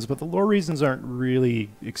reasons, but the lore reasons aren't really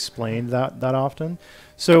explained that often.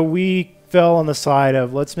 So we fell on the side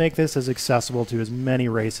of let's make this as accessible to as many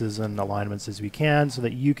races and alignments as we can so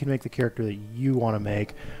that you can make the character that you want to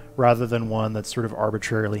make rather than one that's sort of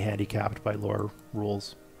arbitrarily handicapped by lore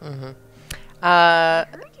rules.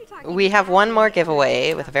 We have one more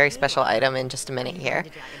giveaway with a very special item in just a minute here.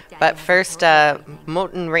 But first,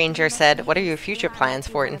 Moten Ranger said, what are your future plans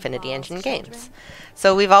for Infinity Engine games?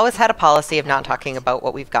 So we've always had a policy of not talking about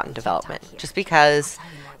what we've got in development, just because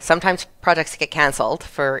sometimes projects get cancelled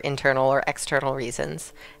for internal or external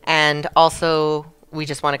reasons. And also, we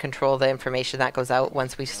just want to control the information that goes out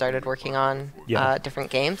once we've started working on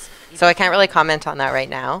different games. So I can't really comment on that right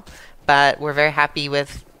now, but we're very happy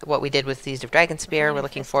with what we did with Siege of Dragonspear. We're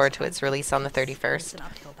looking forward to its release on the 31st,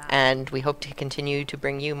 and we hope to continue to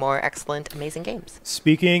bring you more excellent, amazing games.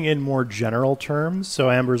 Speaking in more general terms, so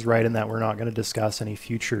Amber's right in that we're not going to discuss any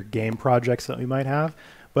future game projects that we might have,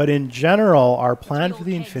 but in general, our plan for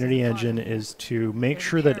the Infinity Engine is to make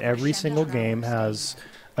sure that every single game has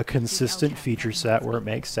a consistent feature set where it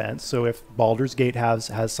makes sense. So if Baldur's Gate has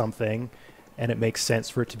something and it makes sense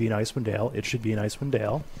for it to be in Icewind Dale, it should be in Icewind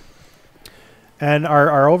Dale. And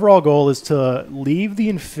our overall goal is to leave the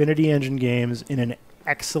Infinity Engine games in an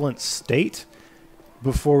excellent state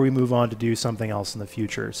before we move on to do something else in the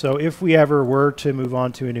future. So if we ever were to move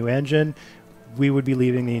on to a new engine, we would be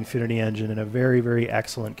leaving the Infinity Engine in a very, very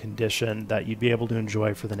excellent condition that you'd be able to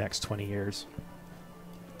enjoy for the next 20 years.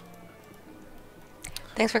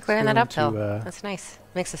 Thanks for clearing that up, Phil. That's nice.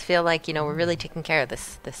 Makes us feel like, we're really taking care of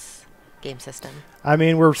this game system. I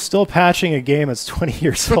mean, we're still patching a game that's 20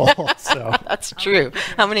 years old, so. That's true.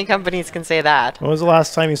 How many companies can say that? When was the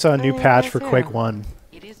last time you saw a new patch for Quake 1?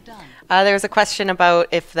 There was a question about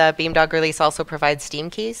if the Beamdog release also provides Steam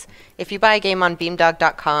keys. If you buy a game on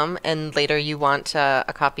beamdog.com and later you want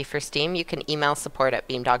a copy for Steam, you can email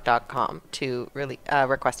support@beamdog.com to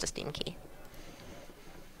request a Steam key.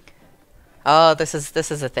 Oh, this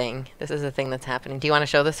is a thing. This is a thing that's happening. Do you want to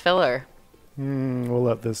show this, Phil, or We'll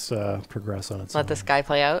let this progress on its own. let this guy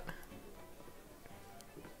play out?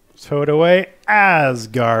 Towed away as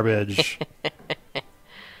garbage.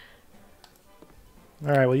 All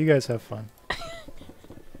right, well, you guys have fun.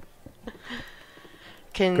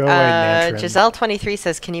 Can Go away, Nantrin. Giselle23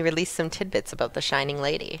 says, can you release some tidbits about the Shining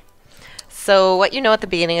Lady? So what you know at the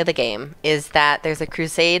beginning of the game is that there's a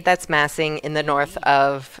crusade that's massing in the north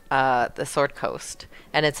of the Sword Coast,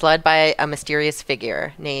 and it's led by a mysterious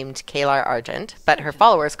figure named Kalar Argent, but her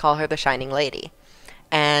followers call her the Shining Lady.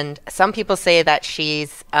 And some people say that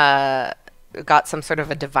she's got some sort of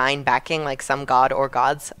a divine backing, like some god or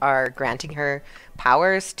gods are granting her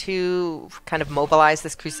powers to kind of mobilize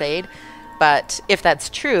this crusade. But if that's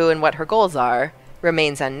true and what her goals are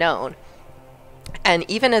remains unknown. And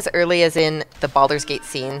even as early as in the Baldur's Gate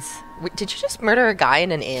scenes, did you just murder a guy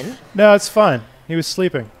in an inn? No, it's fine. He was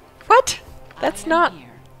sleeping. What? That's not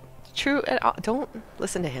true at all. Don't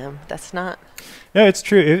listen to him. That's not... No, it's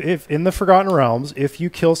true. If in the Forgotten Realms, if you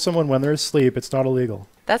kill someone when they're asleep, it's not illegal.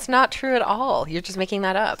 That's not true at all. You're just making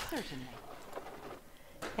that up.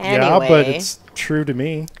 Anyway, Yeah, but it's true to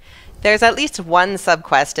me. there's at least one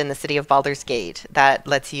subquest in the city of Baldur's Gate that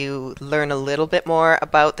lets you learn a little bit more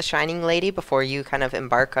about the Shining Lady before you kind of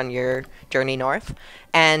embark on your journey north.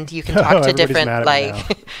 And you can talk to Everybody's different, mad at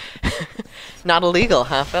me not illegal,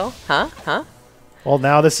 huh, Phil? Huh? Well,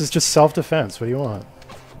 now this is just self-defense. What do you want?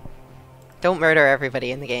 Don't murder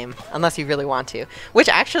everybody in the game, unless you really want to. Which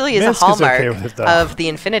actually is Minsk a is okay hallmark with it, though. of the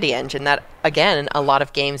Infinity Engine that, again, a lot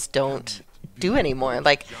of games don't do anymore.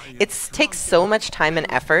 Like, it takes so much time and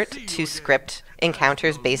effort to script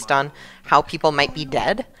encounters based on how people might be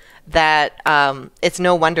dead that it's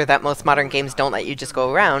no wonder that most modern games don't let you just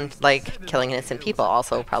go around, like, killing innocent people.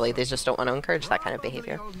 Also, probably they just don't want to encourage that kind of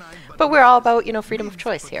behavior. But we're all about, you know, freedom of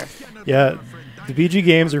choice here. Yeah, the BG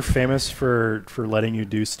games are famous for letting you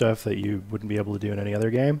do stuff that you wouldn't be able to do in any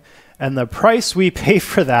other game. And the price we pay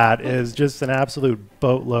for that is just an absolute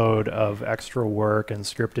boatload of extra work and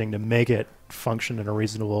scripting to make it function in a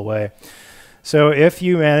reasonable way. So if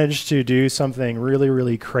you manage to do something really,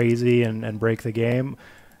 really crazy and break the game,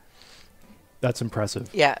 that's impressive.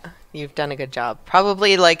 Yeah, you've done a good job.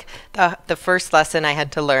 Probably like the first lesson I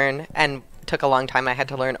had to learn, and took a long time, I had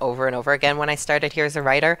to learn over and over again when I started here as a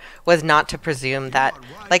writer, was not to presume that,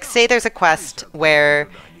 like, say there's a quest where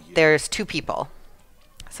there's two people.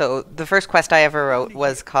 So the first quest I ever wrote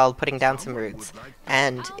was called Putting Down Some Roots,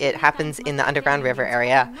 and it happens in the Underground River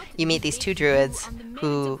area. You meet these two druids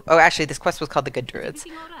who, oh, actually this quest was called the Good Druids,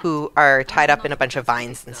 who are tied up in a bunch of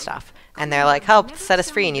vines and stuff. And they're like, help, set us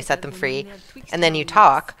free, and you set them free. And then you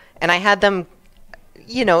talk, and I had them,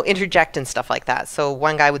 you know, interject and stuff like that. So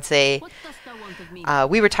one guy would say,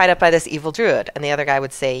 we were tied up by this evil druid. And the other guy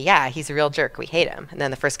would say, yeah, he's a real jerk. We hate him. And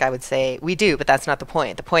then the first guy would say, we do, but that's not the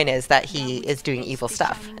point. The point is that he is doing evil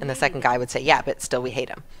stuff. And the second guy would say, yeah, but still we hate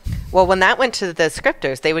him. Well, when that went to the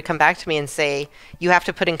scripters, they would come back to me and say, you have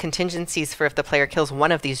to put in contingencies for if the player kills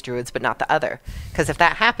one of these druids, but not the other. Because if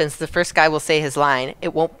that happens, the first guy will say his line,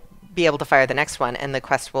 it won't be able to fire the next one, and the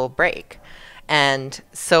quest will break. And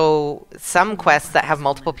so some quests that have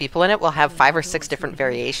multiple people in it will have 5 or 6 different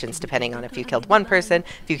variations depending on if you killed one person,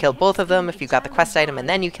 if you killed both of them, if you got the quest item and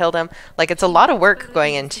then you killed them. Like, it's a lot of work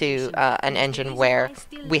going into an engine where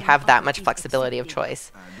we have that much flexibility of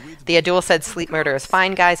choice. The Adul said sleep murder is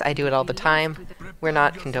fine, guys. I do it all the time. We're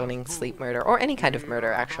not condoning sleep murder, or any kind of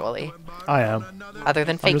murder, actually. I am. Other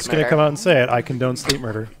than fake I'm just murder. going to come out and say it. I condone sleep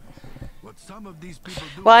murder.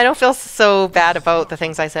 Well, I don't feel so bad about the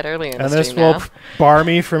things I said earlier in the And this stream will now. bar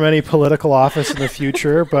me from any political office in the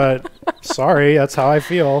future, but sorry, that's how I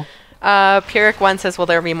feel. Pyrrhic1 says, will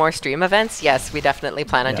there be more stream events? Yes, we definitely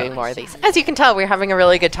plan on doing more of these. As you can tell, we're having a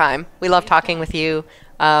really good time. We love talking with you.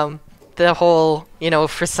 The whole, you know,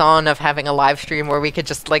 frisson of having a live stream where we could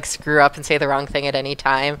just, like, screw up and say the wrong thing at any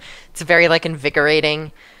time. It's very, like,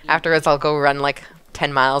 invigorating. Afterwards, I'll go run, like,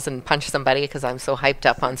 10 miles and punch somebody because I'm so hyped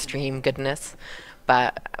up on stream goodness.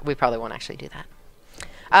 But we probably won't actually do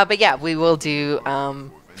that. But yeah, we will do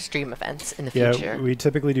stream events in the future. Yeah, we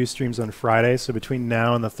typically do streams on Friday, so between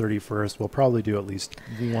now and the 31st, we'll probably do at least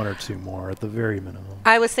 1 or 2 more at the very minimum.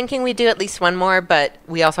 I was thinking we'd do at least 1 more, but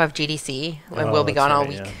we also have GDC, and we'll be gone all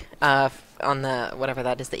week on the, whatever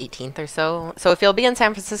that is, the 18th or so. So if you'll be in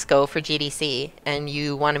San Francisco for GDC and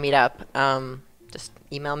you want to meet up, just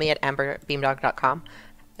email me at amber@beamdog.com.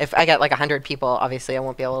 If I get like 100 people, obviously I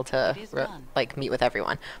won't be able to like meet with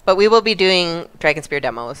everyone. But we will be doing Dragonspear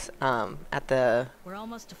demos at the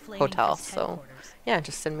hotel. So yeah,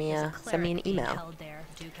 just send me an email.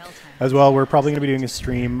 As well, we're probably going to be doing a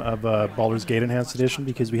stream of Baldur's Gate Enhanced Edition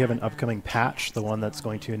because we have an upcoming patch, the one that's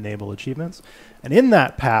going to enable achievements. And in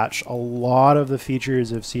that patch, a lot of the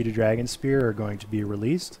features of Siege of Dragonspear are going to be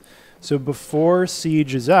released. So before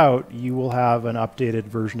Siege is out, you will have an updated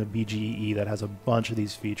version of BGE that has a bunch of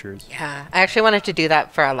these features. Yeah, I actually wanted to do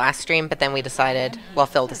that for our last stream, but then we decided, well,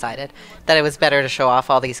 Phil decided, that it was better to show off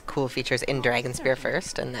all these cool features in Dragonspear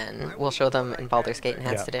first, and then we'll show them in Baldur's Gate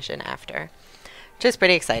Enhanced Edition after, which is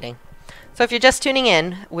pretty exciting. So if you're just tuning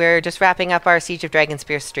in, we're just wrapping up our Siege of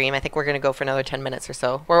Dragonspear stream. I think we're going to go for another 10 minutes or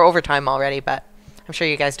so. We're over time already, but I'm sure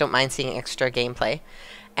you guys don't mind seeing extra gameplay.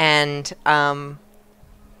 And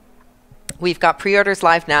we've got pre-orders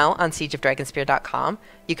live now on siegeofdragonspear.com.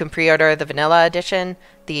 You can pre-order the vanilla edition,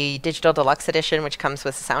 the digital deluxe edition, which comes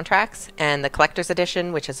with soundtracks, and the collector's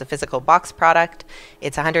edition, which is a physical box product.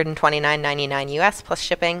 It's $129.99 US plus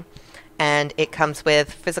shipping, and it comes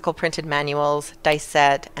with physical printed manuals, dice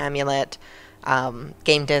set, amulet,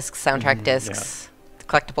 game discs, soundtrack discs,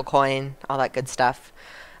 collectible coin, all that good stuff.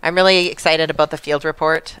 I'm really excited about the field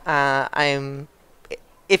report.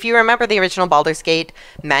 If you remember the original Baldur's Gate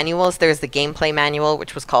manuals, there's the gameplay manual,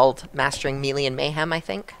 which was called Mastering Melee and Mayhem, I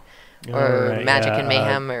think, or Magic and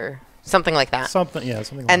Mayhem, or something like that. Something like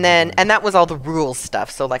that. And that was all the rules stuff,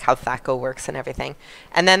 so like how THAC0 works and everything.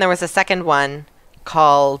 And then there was a second one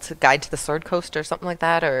called Guide to the Sword Coast or something like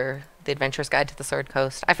that, or The Adventurer's Guide to the Sword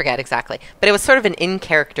Coast. I forget exactly. But it was sort of an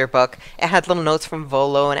in-character book. It had little notes from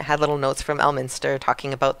Volo, and it had little notes from Elminster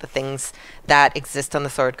talking about the things that exist on the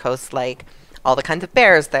Sword Coast, like all the kinds of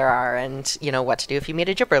bears there are, and, you know, what to do if you meet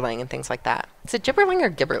a gibberling and things like that. Is it gibberling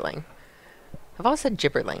or gibberling? I've always said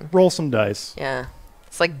gibberling. Roll some dice. Yeah.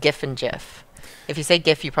 It's like GIF and GIF. If you say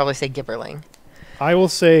GIF, you probably say gibberling. I will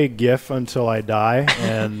say GIF until I die,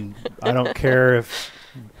 and I don't care if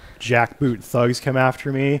jackboot thugs come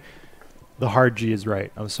after me. The hard G is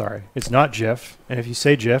right. I'm sorry. It's not GIF, and if you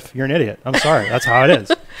say GIF, you're an idiot. I'm sorry. That's how it is.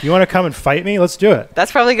 If you want to come and fight me, let's do it.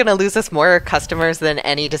 That's probably going to lose us more customers than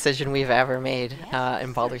any decision we've ever made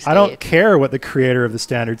in Baldur's Gate. I don't care what the creator of the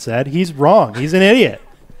standard said. He's wrong. He's an idiot.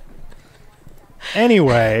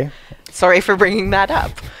 Anyway. Sorry for bringing that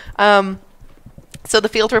up. So the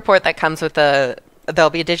field report that comes with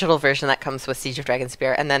there'll be a digital version that comes with Siege of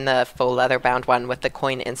Dragonspear, and then the faux leather-bound one with the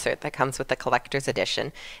coin insert that comes with the collector's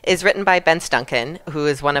edition is written by Ben Stunken, who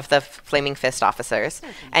is one of the Flaming Fist officers.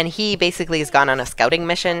 And he basically has gone on a scouting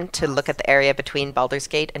mission to look at the area between Baldur's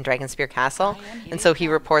Gate and Dragonspear Castle. And so he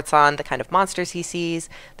reports on the kind of monsters he sees.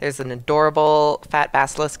 There's an adorable fat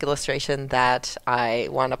basilisk illustration that I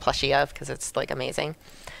want a plushie of because it's like amazing.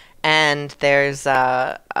 And there's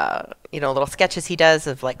little sketches he does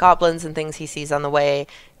of like goblins and things he sees on the way,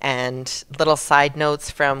 and little side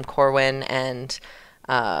notes from Corwin and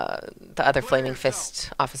the other Flaming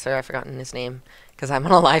Fist officer. I've forgotten his name because I'm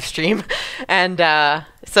on a live stream. And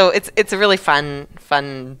so it's a really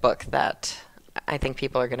fun book that I think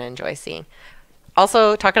people are going to enjoy seeing.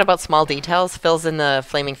 Also, talking about small details, Phil's in the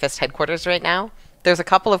Flaming Fist headquarters right now. There's a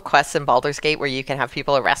couple of quests in Baldur's Gate where you can have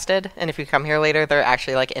people arrested, and if you come here later, they're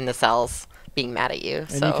actually like in the cells being mad at you.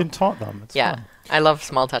 And you can taunt them. It's fun. I love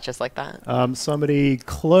small touches like that. Somebody,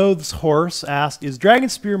 Clothes Horse, asked, is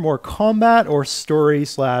Dragonspear more combat or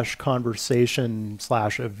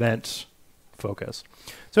story/conversation/event focused?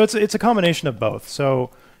 So it's a combination of both.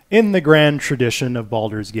 So in the grand tradition of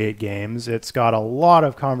Baldur's Gate games, it's got a lot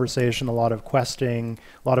of conversation, a lot of questing,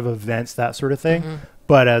 a lot of events, that sort of thing. Mm-hmm.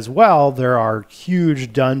 But as well, there are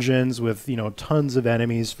huge dungeons with, tons of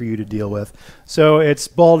enemies for you to deal with. So it's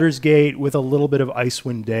Baldur's Gate with a little bit of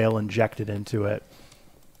Icewind Dale injected into it.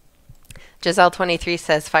 Giselle23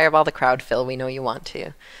 says, fireball the crowd, Phil. We know you want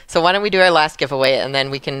to. So why don't we do our last giveaway, and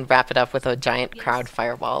then we can wrap it up with a giant crowd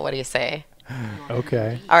fireball. What do you say?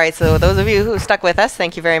 Okay. All right, so those of you who stuck with us,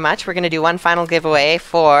 thank you very much. We're going to do one final giveaway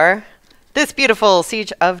for this beautiful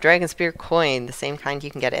Siege of Dragonspear coin, the same kind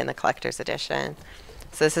you can get it in the collector's edition.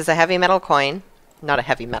 So this is a heavy metal coin, not a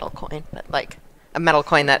heavy metal coin, but like a metal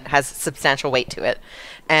coin that has substantial weight to it.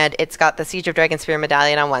 And it's got the Siege of Dragonspear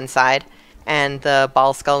medallion on one side and the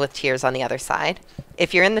ball skull with tears on the other side.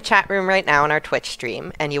 If you're in the chat room right now in our Twitch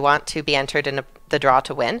stream and you want to be entered in the draw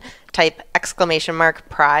to win, type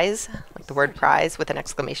 !prize, like the word prize with an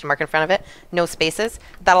exclamation mark in front of it, no spaces.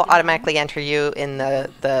 That'll automatically enter you in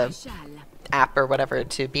the app or whatever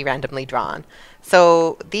to be randomly drawn.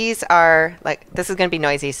 So these are this is going to be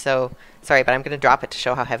noisy, so sorry, but I'm going to drop it to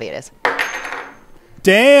show how heavy it is.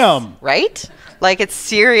 Damn! Right? Like, it's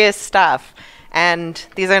serious stuff. And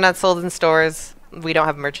these are not sold in stores. We don't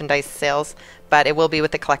have merchandise sales, but it will be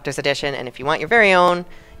with the collector's edition. And if you want your very own,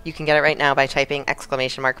 you can get it right now by typing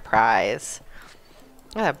 !prize.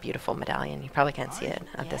 Oh, a beautiful medallion. You probably can't see it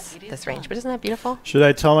at this range, but isn't that beautiful? Should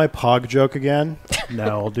I tell my Pog joke again? No,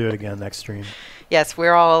 I'll do it again next stream. Yes,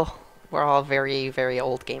 we're all very, very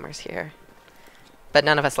old gamers here. But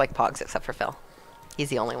none of us like Pogs except for Phil. He's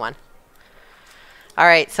the only one. All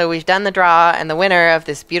right, so we've done the draw, and the winner of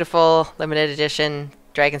this beautiful limited edition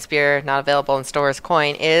Dragonspear, not available in stores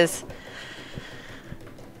coin is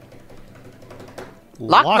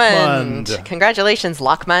Lockmund. Congratulations,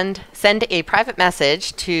 Lockmund. Send a private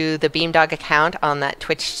message to the Beamdog account on that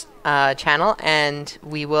Twitch channel, and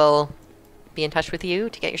we will be in touch with you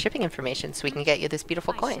to get your shipping information so we can get you this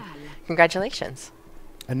beautiful coin. Congratulations.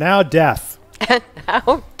 And now death. And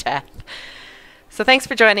now death. So thanks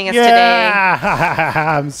for joining us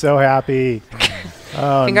Yeah! I'm so happy.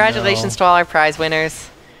 Oh, Congratulations to all our prize winners.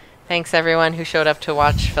 Thanks everyone who showed up to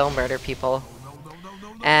watch Phil murder people.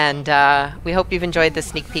 And we hope you've enjoyed this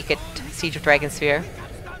sneak peek at Siege of Dragonspear.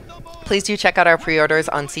 Please do check out our pre-orders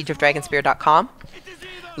on siegeofdragonspear.com.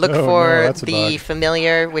 Look for the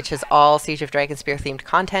familiar, which is all Siege of Dragonspear themed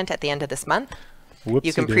content at the end of this month.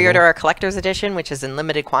 You can pre-order our collector's edition, which is in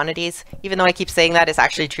limited quantities. Even though I keep saying that, it's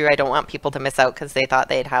actually true. I don't want people to miss out because they thought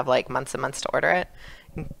they'd have like months and months to order it.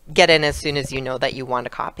 Get in as soon as you know that you want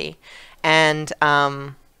a copy. And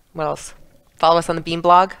what else? Follow us on the Beam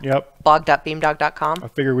blog. Yep. blog.beamdog.com. I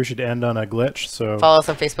figured we should end on a glitch. So follow us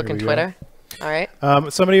on Facebook and Twitter. All right.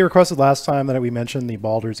 Somebody requested last time that we mentioned the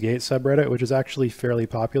Baldur's Gate subreddit, which is actually fairly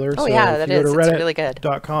popular. Oh, so yeah, that is. It's really good.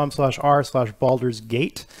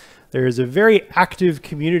 .com/r/BaldursGate. There's a very active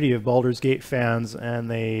community of Baldur's Gate fans, and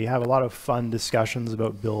they have a lot of fun discussions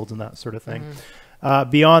about builds and that sort of thing.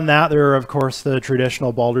 Beyond that, there are, of course, the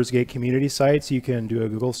traditional Baldur's Gate community sites. You can do a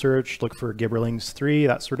Google search, look for Gibberlings 3,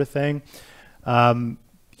 that sort of thing.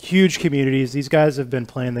 Huge communities. These guys have been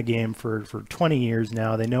playing the game for 20 years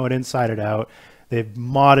now. They know it inside and out. They've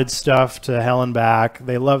modded stuff to hell and back.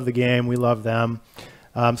 They love the game. We love them.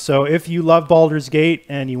 So if you love Baldur's Gate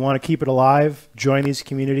and you want to keep it alive, join these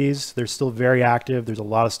communities. They're still very active. There's a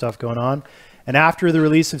lot of stuff going on. And after the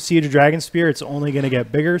release of Siege of Dragonspear, it's only going to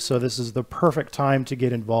get bigger. So this is the perfect time to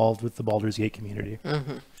get involved with the Baldur's Gate community.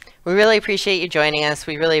 We really appreciate you joining us.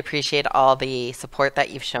 We really appreciate all the support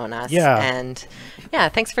that you've shown us. Yeah. And yeah,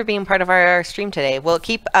 thanks for being part of our stream today. We'll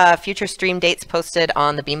keep future stream dates posted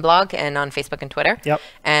on the Beam blog and on Facebook and Twitter. Yep.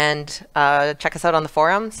 And check us out on the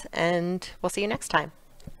forums, and we'll see you next time.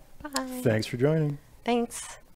 Bye. Thanks for joining. Thanks.